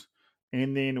Cardinals,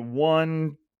 and then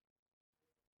one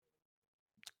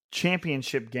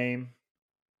championship game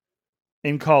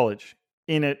in college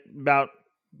in about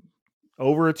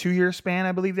over a 2-year span,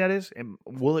 I believe that is. And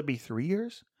will it be 3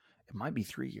 years? It might be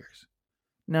 3 years.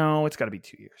 No, it's got to be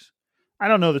 2 years. I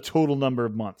don't know the total number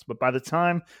of months, but by the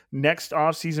time next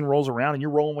offseason rolls around and you're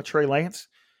rolling with Trey Lance,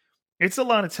 it's a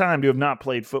lot of time to have not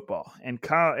played football. And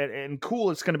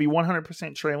cool, it's going to be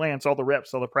 100% Trey Lance, all the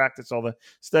reps, all the practice, all the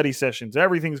study sessions,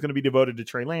 everything's going to be devoted to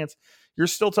Trey Lance. You're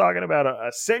still talking about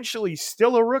essentially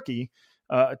still a rookie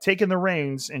taking the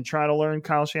reins and trying to learn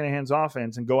Kyle Shanahan's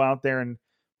offense and go out there. And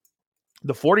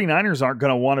the 49ers aren't going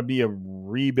to want to be a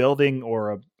rebuilding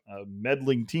or a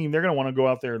meddling team. They're going to want to go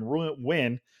out there and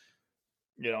win.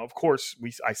 Of course,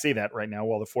 I say that right now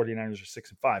while the 49ers are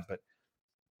 6-5, but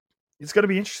it's going to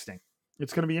be interesting.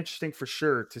 It's going to be interesting for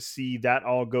sure to see that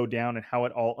all go down and how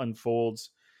it all unfolds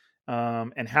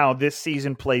and how this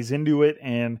season plays into it.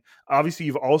 And obviously,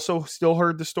 you've also still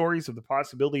heard the stories of the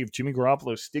possibility of Jimmy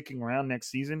Garoppolo sticking around next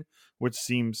season, which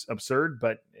seems absurd.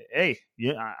 But, hey,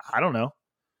 I don't know.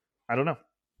 I don't know.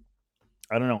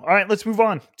 All right, let's move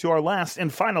on to our last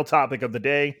and final topic of the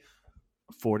day.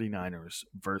 49ers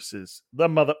versus the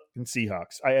mother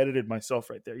Seahawks. I edited myself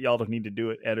right there. Y'all don't need to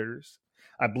do it, editors.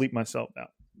 I bleep myself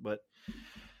out. But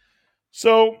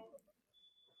so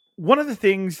one of the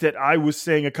things that I was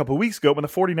saying a couple of weeks ago when the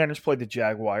 49ers played the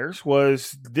Jaguars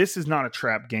was this is not a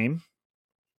trap game.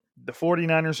 The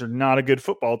 49ers are not a good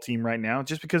football team right now.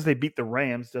 Just because they beat the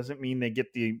Rams doesn't mean they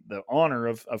get the honor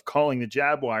of calling the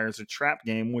Jaguars a trap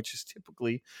game, which is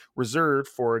typically reserved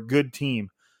for a good team.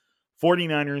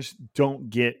 49ers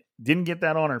didn't get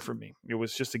that honor from me. It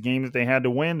was just a game that they had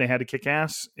to win. They had to kick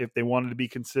ass if they wanted to be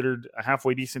considered a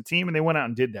halfway decent team, and they went out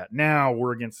and did that. Now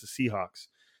we're against the Seahawks.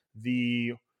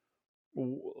 The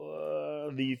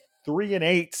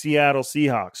 3-8 Seattle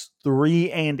Seahawks.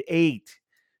 3-8.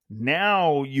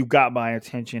 Now you got my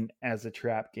attention as a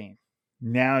trap game.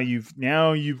 Now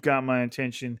you've got my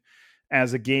attention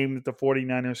as a game that the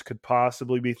 49ers could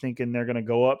possibly be thinking they're going to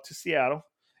go up to Seattle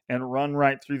and run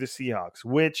right through the Seahawks,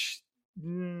 which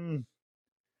you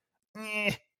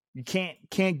can't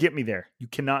get me there. You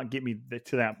cannot get me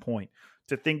to that point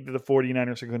to think that the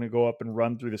 49ers are going to go up and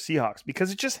run through the Seahawks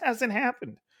because it just hasn't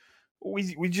happened.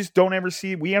 We just don't ever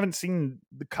see. We haven't seen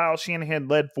the Kyle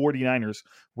Shanahan-led 49ers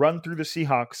run through the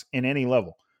Seahawks in any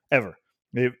level ever.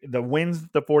 The wins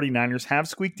that the 49ers have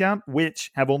squeaked out,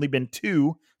 which have only been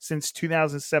 2 since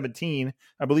 2017.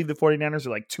 I believe the 49ers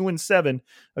are like 2-7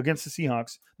 against the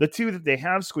Seahawks. The 2 that they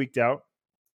have squeaked out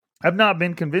have not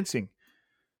been convincing.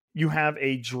 You have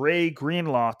a Dre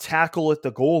Greenlaw tackle at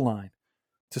the goal line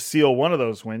to seal one of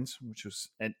those wins, which was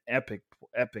an epic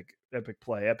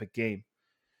play, epic game.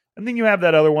 And then you have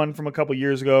that other one from a couple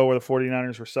years ago where the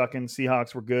 49ers were sucking,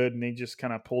 Seahawks were good, and they just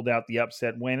kind of pulled out the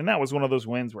upset win. And that was one of those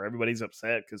wins where everybody's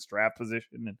upset because draft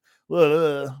position and,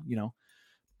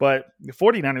 But the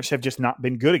 49ers have just not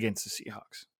been good against the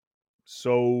Seahawks.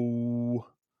 So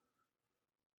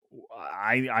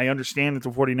I understand that the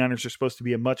 49ers are supposed to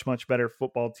be a much, much better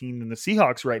football team than the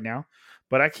Seahawks right now.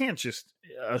 But I can't just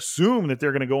assume that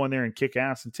they're going to go in there and kick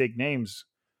ass and take names,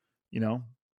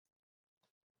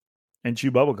 and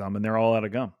chew bubblegum, and they're all out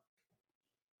of gum.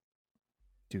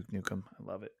 Duke Nukem. I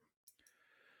love it.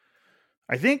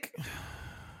 I think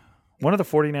one of the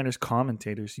 49ers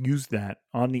commentators used that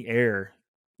on the air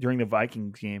during the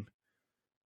Vikings game.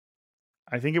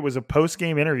 I think it was a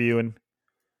post-game interview, and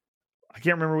I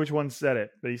can't remember which one said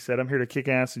it, but he said, "I'm here to kick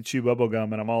ass and chew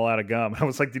bubblegum, and I'm all out of gum." I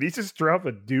was like, did he just drop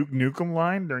a Duke Nukem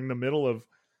line during the middle of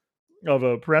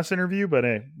a press interview? But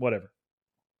hey,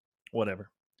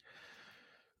 whatever.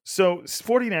 So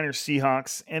 49ers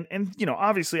Seahawks, and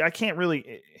obviously I can't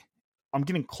really. I'm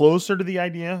getting closer to the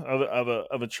idea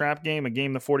of a trap game, a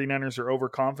game the 49ers are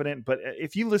overconfident. But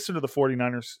if you listen to the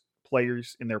 49ers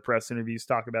players in their press interviews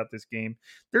talk about this game,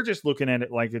 they're just looking at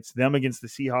it like it's them against the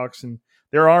Seahawks, and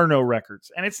there are no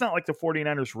records. And it's not like the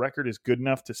 49ers record is good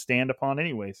enough to stand upon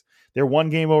anyways. They're one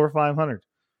game over 500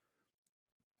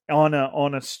 on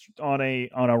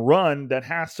a run that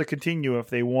has to continue if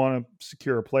they want to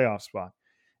secure a playoff spot.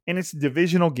 And it's a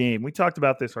divisional game. We talked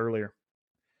about this earlier.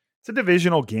 It's a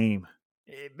divisional game.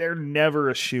 They're never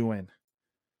a shoo-in.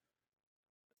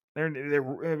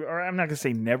 Or I'm not going to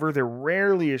say never. They're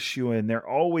rarely a shoo-in. They're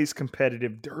always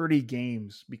competitive, dirty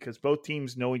games because both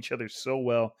teams know each other so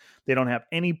well. They don't have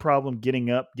any problem getting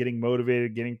up, getting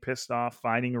motivated, getting pissed off,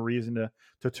 finding a reason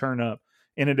to turn up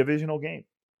in a divisional game.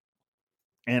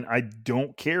 And I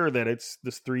don't care that it's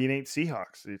this 3-8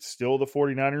 Seahawks. It's still the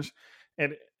 49ers.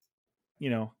 And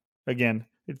again,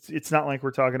 it's not like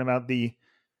we're talking about the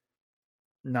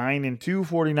 9-2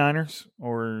 49ers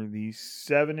or the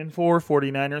 7-4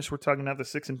 49ers. We're talking about the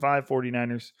 6-5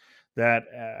 49ers that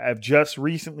have just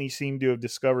recently seemed to have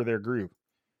discovered their groove.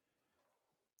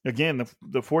 again,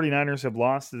 the 49ers have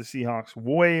lost to the Seahawks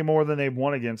way more than they've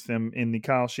won against them in the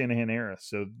Kyle Shanahan era.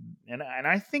 So, and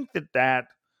I think that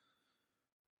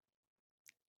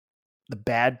the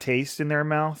bad taste in their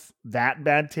mouth, that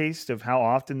bad taste of how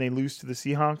often they lose to the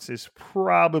Seahawks is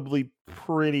probably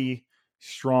pretty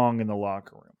strong in the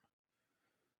locker room.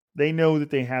 They know that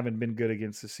they haven't been good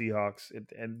against the Seahawks,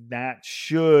 and that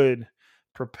should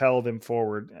propel them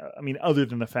forward. I mean, other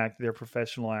than the fact that they're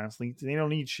professional athletes, they don't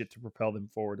need shit to propel them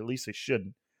forward. At least they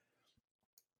shouldn't.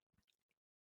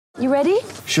 You ready?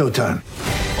 Showtime.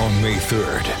 On May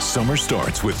 3rd, summer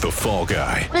starts with The Fall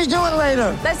Guy. Let's do it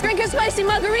later. Let's drink a spicy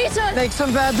margarita. Make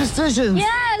some bad decisions.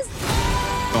 Yes!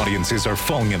 Audiences are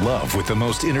falling in love with the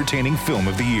most entertaining film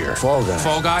of the year. Fall Guy.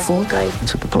 Fall Guy? Fall guy.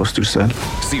 That's what the poster said.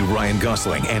 See Ryan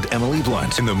Gosling and Emily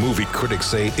Blunt in the movie critics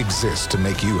say exists to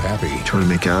make you happy. Trying to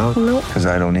make it out? Nope. Because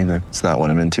I don't either. It's not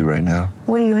what I'm into right now.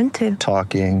 What are you into?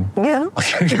 Talking. Yeah.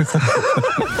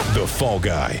 The Fall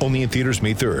Guy. Only in theaters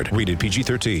May 3rd. Rated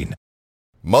PG-13.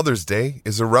 Mother's Day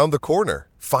is around the corner.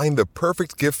 Find the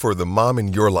perfect gift for the mom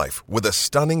in your life with a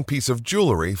stunning piece of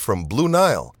jewelry from Blue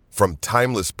Nile. From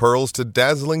timeless pearls to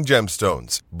dazzling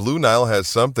gemstones, Blue Nile has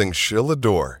something she'll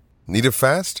adore. Need it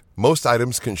fast? Most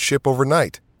items can ship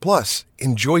overnight. Plus,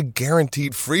 enjoy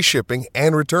guaranteed free shipping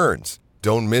and returns.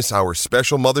 Don't miss our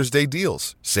special Mother's Day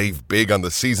deals. Save big on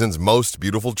the season's most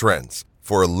beautiful trends.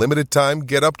 For a limited time,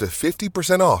 get up to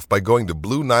 50% off by going to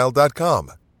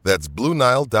BlueNile.com. That's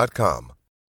BlueNile.com.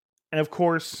 And of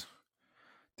course,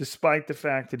 despite the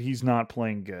fact that he's not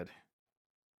playing good,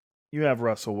 you have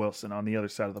Russell Wilson on the other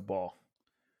side of the ball.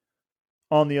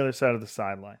 On the other side of the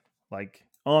sideline. Like,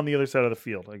 on the other side of the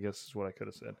field, I guess is what I could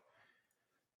have said.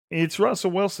 It's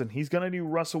Russell Wilson. He's going to do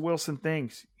Russell Wilson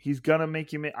things. He's going to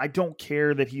make you... I don't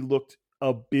care that he looked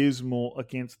abysmal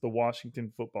against the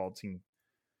Washington football team.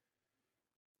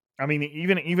 I mean,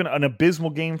 even an abysmal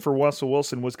game for Russell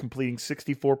Wilson was completing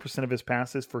 64% of his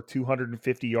passes for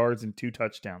 250 yards and 2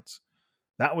 touchdowns.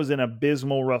 That was an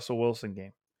abysmal Russell Wilson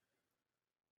game.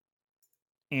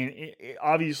 And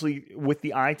obviously, with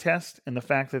the eye test and the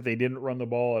fact that they didn't run the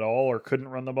ball at all or couldn't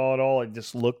run the ball at all, it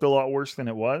just looked a lot worse than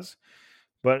it was.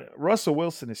 But Russell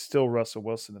Wilson is still Russell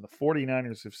Wilson, and the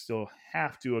 49ers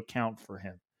have to account for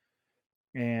him.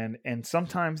 And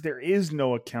sometimes there is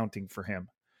no accounting for him.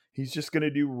 He's just going to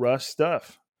do Russ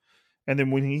stuff. And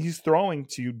then when he's throwing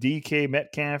to DK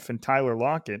Metcalf and Tyler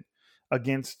Lockett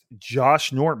against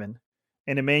Josh Norman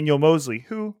and Emmanuel Mosley,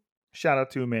 who, shout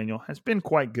out to Emmanuel, has been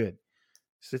quite good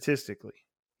statistically.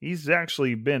 He's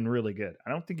actually been really good. I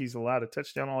don't think he's allowed a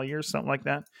touchdown all year, something like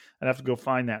that. I'd have to go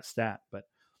find that stat. But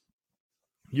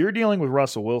you're dealing with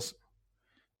Russell Wilson.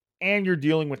 And you're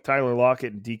dealing with Tyler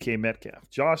Lockett and DK Metcalf.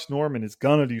 Josh Norman is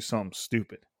going to do something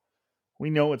stupid. We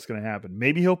know what's going to happen.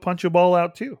 Maybe he'll punch a ball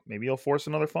out too. Maybe he'll force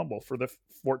another fumble for the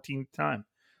 14th time.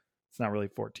 It's not really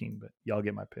 14, but y'all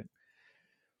get my pick.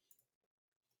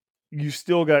 You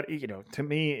still got, to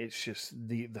me, it's just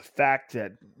the fact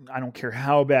that I don't care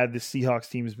how bad this Seahawks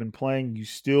team has been playing, you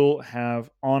still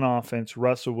have on offense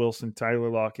Russell Wilson,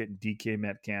 Tyler Lockett, and DK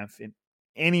Metcalf. And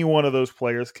any one of those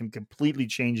players can completely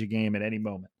change a game at any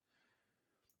moment.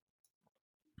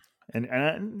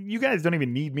 And you guys don't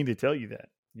even need me to tell you that.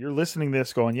 You're listening to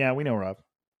this going, yeah, we know, Rob.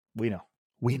 We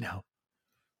know.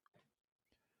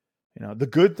 The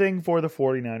good thing for the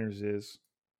 49ers is,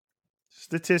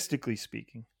 statistically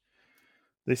speaking,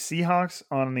 the Seahawks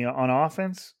on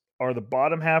offense are the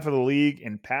bottom half of the league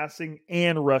in passing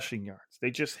and rushing yards.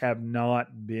 They just have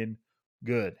not been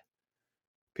good.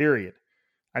 Period.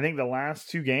 I think the last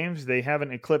 2 games, they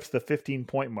haven't eclipsed the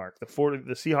 15-point mark. The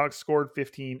Seahawks scored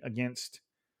 15 against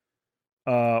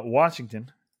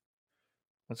Washington.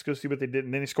 Let's go see what they did.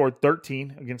 And then he scored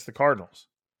 13 against the Cardinals.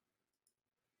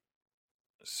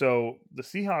 So the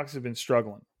Seahawks have been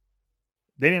struggling.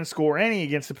 They didn't score any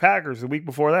against the Packers the week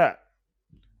before that.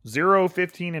 0,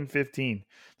 15, and 15.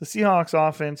 The Seahawks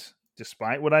offense,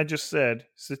 despite what I just said,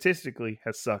 statistically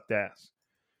has sucked ass.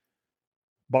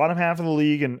 Bottom half of the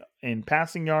league in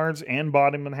passing yards and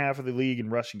bottom half of the league in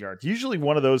rushing yards. Usually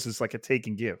one of those is like a take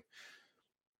and give.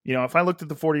 If I looked at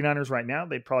the 49ers right now,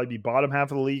 they'd probably be bottom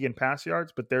half of the league in pass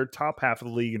yards, but they're top half of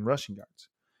the league in rushing yards.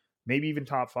 Maybe even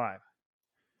top 5.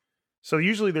 So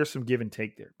usually there's some give and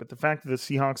take there. But the fact that the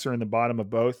Seahawks are in the bottom of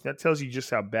both, that tells you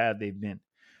just how bad they've been.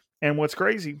 And what's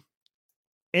crazy,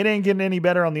 it ain't getting any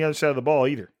better on the other side of the ball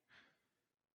either.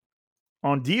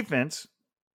 On defense,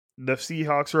 the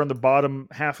Seahawks are on the bottom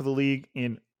half of the league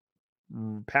in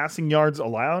passing yards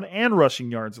allowed and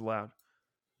rushing yards allowed.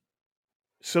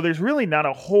 So there's really not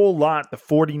a whole lot the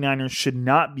 49ers should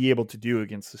not be able to do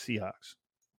against the Seahawks.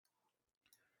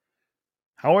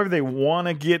 However they want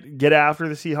to get after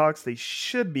the Seahawks, they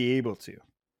should be able to.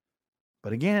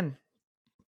 But again,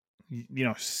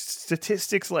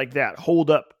 statistics like that hold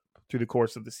up through the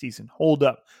course of the season, hold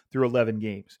up through 11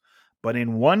 games. But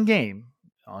in one game,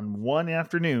 on one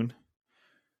afternoon,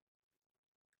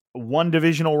 one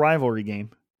divisional rivalry game,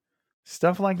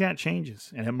 stuff like that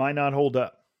changes, and it might not hold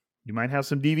up. You might have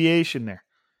some deviation there.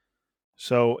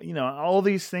 So, all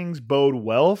these things bode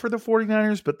well for the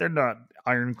 49ers, but they're not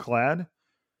ironclad.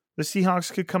 The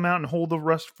Seahawks could come out and hold the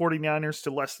rest 49ers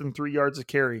to less than 3 yards of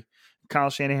carry. Kyle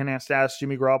Shanahan has to ask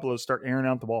Jimmy Garoppolo to start airing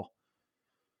out the ball.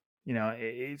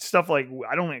 It's stuff like,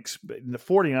 I don't expect the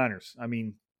 49ers. I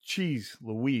mean, geez,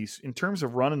 Louise, in terms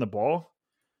of running the ball,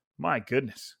 my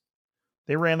goodness.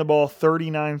 They ran the ball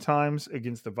 39 times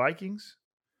against the Vikings.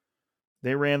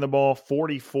 They ran the ball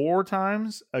 44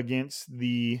 times against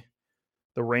the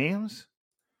Rams.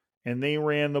 And they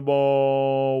ran the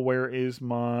ball,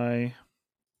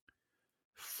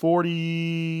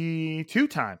 42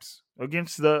 times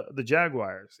against the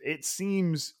Jaguars. It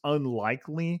seems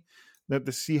unlikely that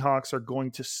the Seahawks are going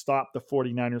to stop the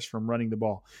 49ers from running the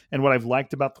ball. And what I've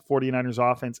liked about the 49ers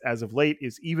offense as of late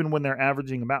is even when they're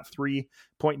averaging about 3.9,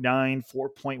 4.1,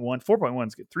 4.1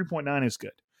 is good. 3.9 is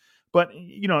good. But,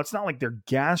 it's not like they're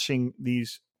gashing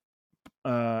these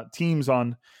teams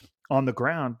on the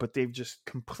ground, but they've just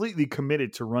completely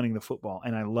committed to running the football,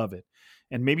 and I love it.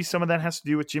 And maybe some of that has to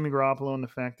do with Jimmy Garoppolo and the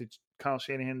fact that Kyle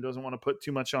Shanahan doesn't want to put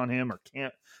too much on him or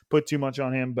can't put too much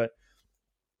on him, but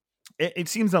it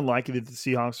seems unlikely that the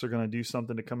Seahawks are going to do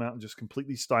something to come out and just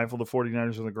completely stifle the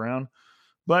 49ers on the ground.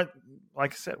 But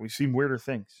like I said, we've seen weirder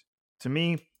things. To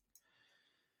me,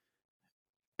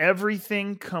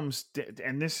 everything comes,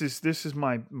 and this is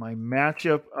my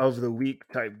matchup of the week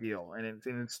type deal, and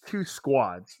it's two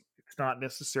squads. It's not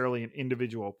necessarily an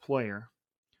individual player,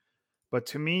 but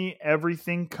to me,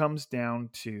 everything comes down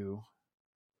to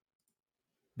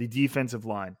the defensive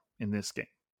line in this game.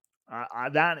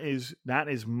 That is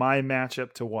my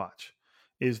matchup to watch,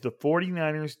 is the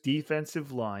 49ers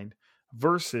defensive line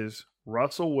versus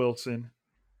Russell Wilson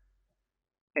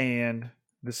and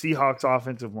the Seahawks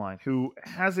offensive line, who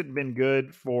hasn't been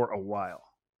good for a while.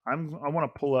 I want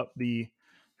to pull up the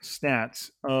stats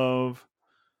of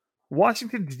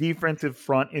Washington's defensive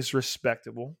front is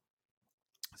respectable.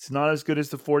 It's not as good as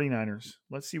the 49ers.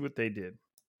 Let's see what they did.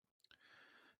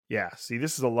 Yeah, see,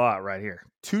 this is a lot right here.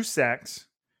 2 sacks.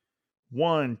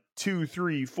 1, 2,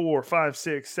 3, 4, 5,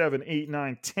 6, 7, 8,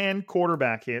 9, 10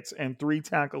 quarterback hits and 3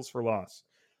 tackles for loss.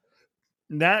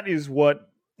 That is what,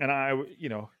 and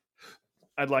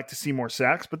I'd like to see more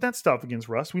sacks, but that's tough against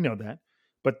Russ. We know that.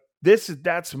 But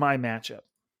that's my matchup.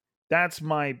 That's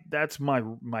my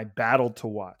battle to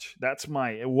watch. That's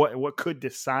my what could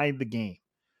decide the game.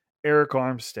 Eric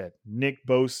Armstead, Nick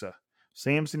Bosa,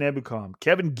 Samson Ebukam,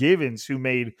 Kevin Givens, who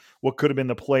made what could have been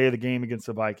the play of the game against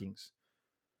the Vikings.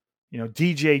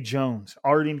 DJ Jones,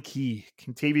 Arden Key,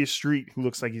 Contavious Street, who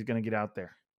looks like he's going to get out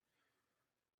there.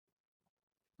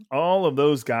 All of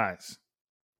those guys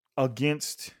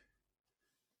against,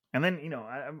 and then,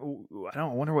 I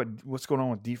wonder what's going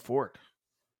on with Dee Ford.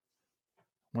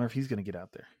 I wonder if he's going to get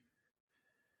out there.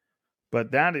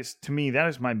 But to me, that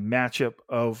is my matchup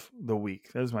of the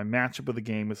week. That is my matchup of the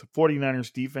game. It's the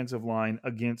 49ers defensive line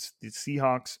against the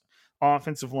Seahawks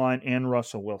offensive line and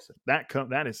Russell Wilson.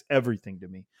 That is everything to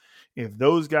me. If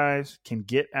those guys can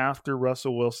get after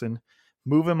Russell Wilson,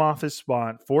 move him off his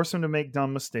spot, force him to make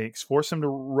dumb mistakes, force him to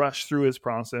rush through his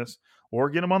process, or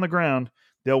get him on the ground,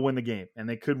 they'll win the game. And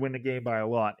they could win the game by a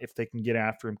lot if they can get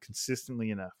after him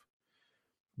consistently enough.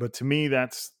 But to me,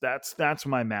 that's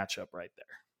my matchup right there.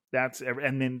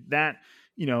 And then that,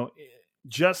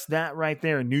 just that right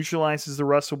there neutralizes the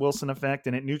Russell Wilson effect,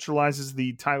 and it neutralizes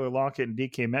the Tyler Lockett and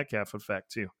DK Metcalf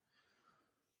effect too.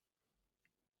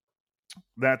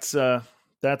 That's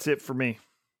it for me.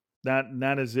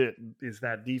 That is it. Is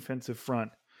that defensive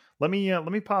front? Let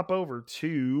me pop over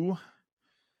to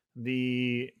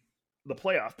the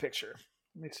playoff picture.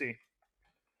 Let me see.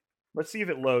 Let's see if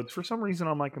it loads. For some reason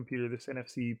on my computer, this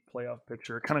NFC playoff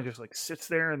picture kind of just like sits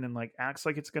there and then like acts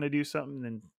like it's going to do something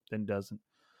and then doesn't.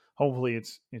 Hopefully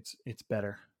it's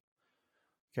better.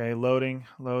 Okay, loading,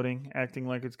 acting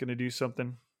like it's going to do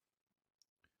something.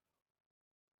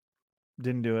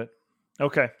 Didn't do it.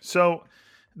 Okay, so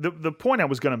the point I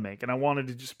was going to make, and I wanted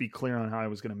to just be clear on how I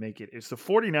was going to make it, is the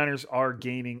 49ers are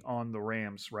gaining on the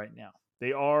Rams right now.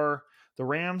 The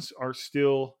Rams are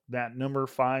still that number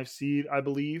 5 seed, I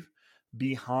believe,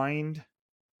 behind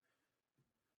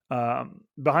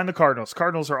the Cardinals.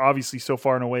 Cardinals are obviously so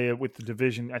far and away with the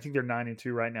division. I think they're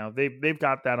 9-2 right now. They've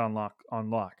got that on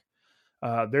lock.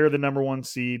 They're the number 1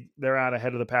 seed. They're out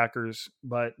ahead of the Packers.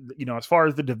 But, as far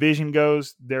as the division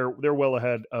goes, they're well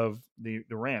ahead of the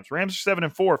Rams. Rams are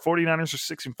 7-4. 49ers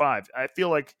are 6-5. I feel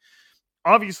like,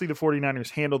 obviously, the 49ers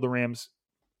handled the Rams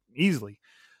easily.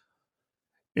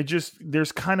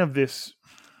 There's kind of this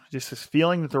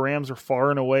feeling that the Rams are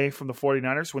far and away from the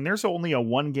 49ers when there's only a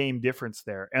 1-game difference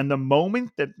there. And the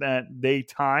moment that they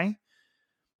tie,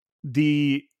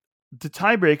 the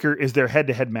tiebreaker is their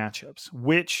head-to-head matchups,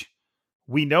 which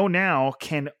we know now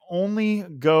can only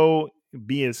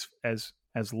be as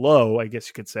low, I guess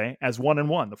you could say, as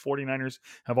 1-1. The 49ers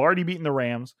have already beaten the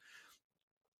Rams.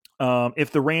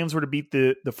 If the Rams were to beat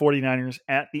the 49ers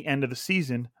at the end of the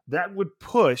season, that would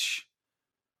push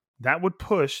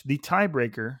the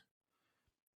tiebreaker.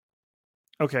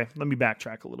 Okay, let me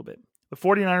backtrack a little bit. The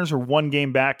 49ers are 1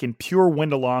 game back in pure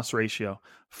win-to-loss ratio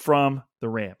from the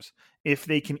Rams. If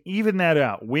they can even that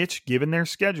out, which, given their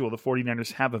schedule, the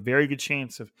 49ers have a very good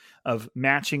chance of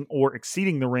matching or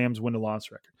exceeding the Rams' win-to-loss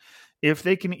record. If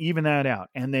they can even that out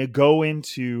and they go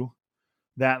into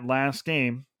that last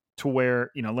game to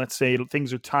where, let's say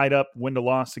things are tied up,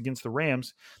 win-to-loss against the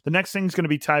Rams, the next thing is going to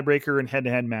be tiebreaker and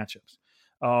head-to-head matchups.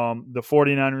 The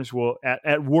 49ers will,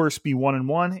 at worst, be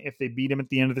 1-1. If they beat them at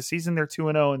the end of the season, they're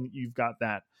 2-0, and you've got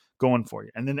that going for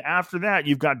you. And then after that,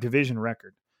 you've got division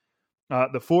record.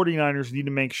 The 49ers need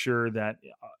to make sure that,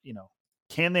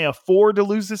 can they afford to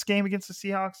lose this game against the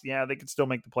Seahawks? Yeah, they can still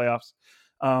make the playoffs.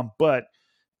 But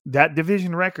that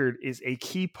division record is a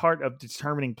key part of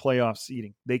determining playoff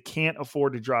seeding. They can't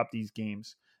afford to drop these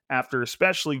games after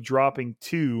especially dropping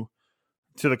 2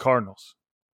 to the Cardinals.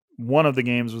 One of the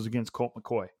games was against Colt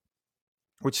McCoy,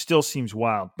 which still seems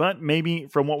wild. But maybe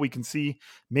from what we can see,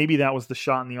 maybe that was the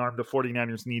shot in the arm the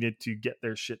 49ers needed to get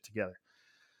their shit together.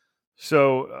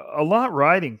 So a lot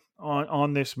riding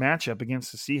on this matchup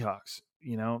against the Seahawks.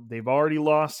 They've already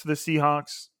lost to the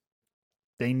Seahawks.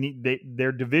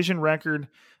 Their division record,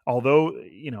 although,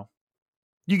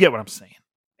 you get what I'm saying.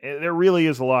 There really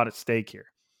is a lot at stake here.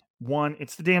 1,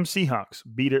 it's the damn Seahawks.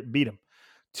 Beat them.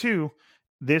 2,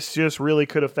 this just really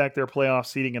could affect their playoff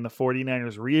seeding, and the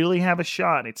 49ers really have a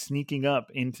shot at sneaking up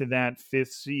into that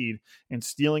 5th seed and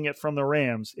stealing it from the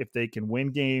Rams if they can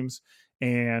win games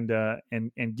and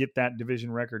get that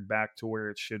division record back to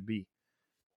where it should be.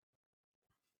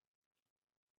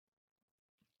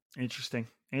 Interesting.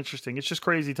 It's just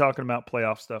crazy talking about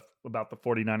playoff stuff about the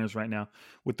 49ers right now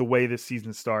with the way this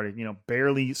season started.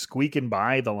 Barely squeaking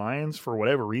by the Lions for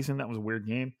whatever reason. That was a weird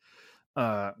game.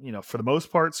 For the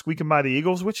most part, squeaking by the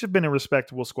Eagles, which have been a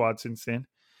respectable squad since then.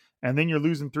 And then you're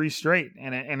losing 3 straight.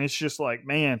 And it's just like,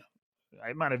 man,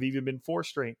 it might have even been 4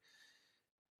 straight.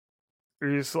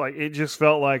 It just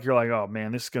felt like you're like, oh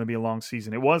man, this is going to be a long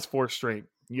season. It was 4 straight.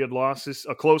 You had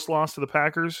a close loss to the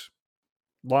Packers,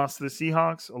 lost to the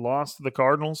Seahawks, a loss to the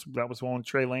Cardinals. That was one with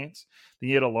Trey Lance.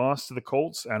 Then you had a loss to the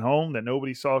Colts at home that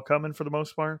nobody saw coming for the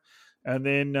most part. And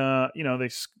then,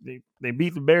 they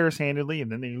beat the Bears handedly,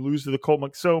 and then they lose to the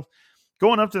Colt. So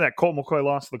going up to that Colt McCoy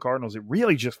loss to the Cardinals, it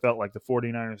really just felt like the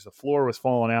 49ers, the floor was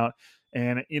falling out.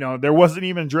 And, there wasn't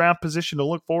even draft position to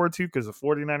look forward to because the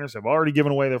 49ers have already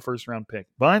given away their first-round pick.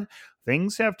 But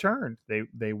things have turned.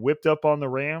 They whipped up on the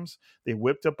Rams. They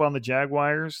whipped up on the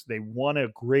Jaguars. They won a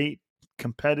great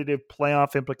competitive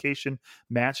playoff implication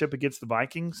matchup against the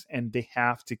Vikings, and they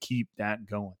have to keep that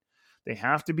going. They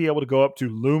have to be able to go up to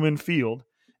Lumen Field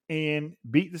and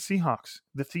beat the Seahawks.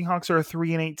 The Seahawks are a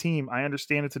 3-8 team. I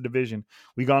understand it's a division.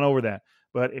 We've gone over that.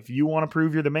 But if you want to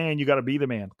prove you're the man, you got to be the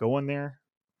man. Go in there,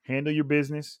 handle your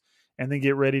business, and then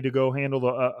get ready to go handle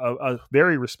a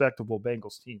very respectable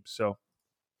Bengals team. So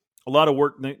a lot of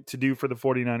work to do for the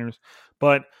 49ers.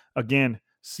 But again,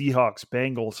 Seahawks,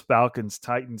 Bengals, Falcons,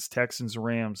 Titans, Texans,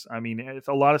 Rams. I mean, it's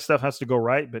a lot of stuff has to go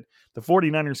right, but the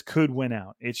 49ers could win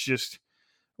out. It's just,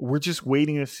 we're just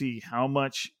waiting to see how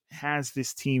much has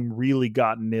this team really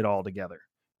gotten it all together.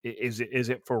 Is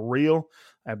it for real?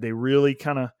 Have they really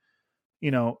kind of,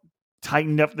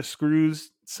 tightened up the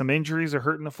screws? Some injuries are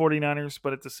hurting the 49ers,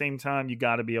 but at the same time, you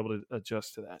got to be able to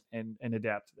adjust to that and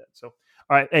adapt to that. So,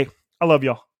 all right. Hey, I love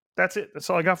y'all. That's it. That's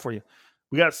all I got for you.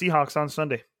 We got Seahawks on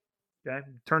Sunday. Okay.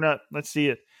 Turn up. Let's see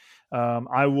it.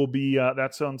 I will be,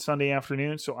 that's on Sunday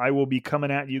afternoon. So I will be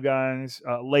coming at you guys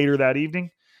later that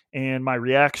evening. And my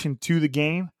reaction to the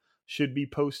game should be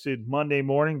posted Monday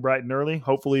morning, bright and early.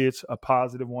 Hopefully it's a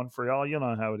positive one for y'all. You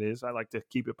know how it is. I like to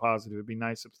keep it positive. It'd be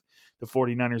nice if the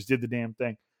 49ers did the damn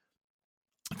thing.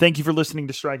 Thank you for listening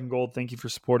to Striking Gold. Thank you for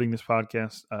supporting this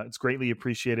podcast. It's greatly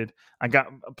appreciated. I got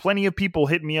plenty of people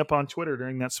hitting me up on Twitter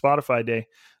during that Spotify day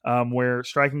where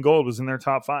Striking Gold was in their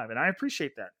top 5. And I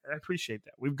appreciate that.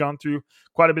 We've gone through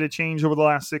quite a bit of change over the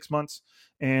last 6 months,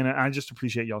 and I just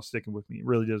appreciate y'all sticking with me. It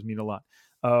really does mean a lot.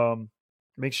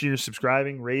 Make sure you're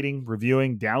subscribing, rating,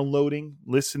 reviewing, downloading,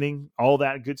 listening, all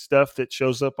that good stuff that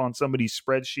shows up on somebody's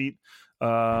spreadsheet.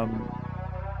 The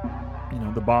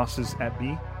bosses at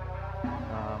B.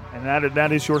 And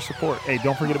that is your support. Hey,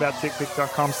 don't forget about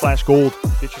tickpick.com/gold.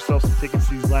 Get yourself some tickets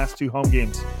to these last 2 home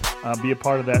games. Be a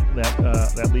part of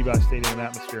that Levi Stadium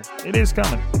atmosphere. It is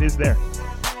coming. It is there.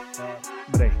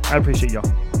 But hey, I appreciate y'all.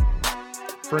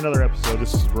 For another episode,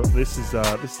 this is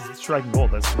Striking Gold.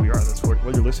 That's who we are. That's what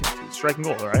you're listening to. It's Striking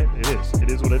Gold, all right? It is.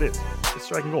 It is what it is. It's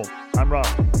Striking Gold. I'm Rob.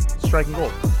 It's Striking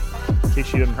Gold. In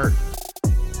case you hadn't heard.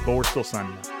 But we're still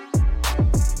signing up.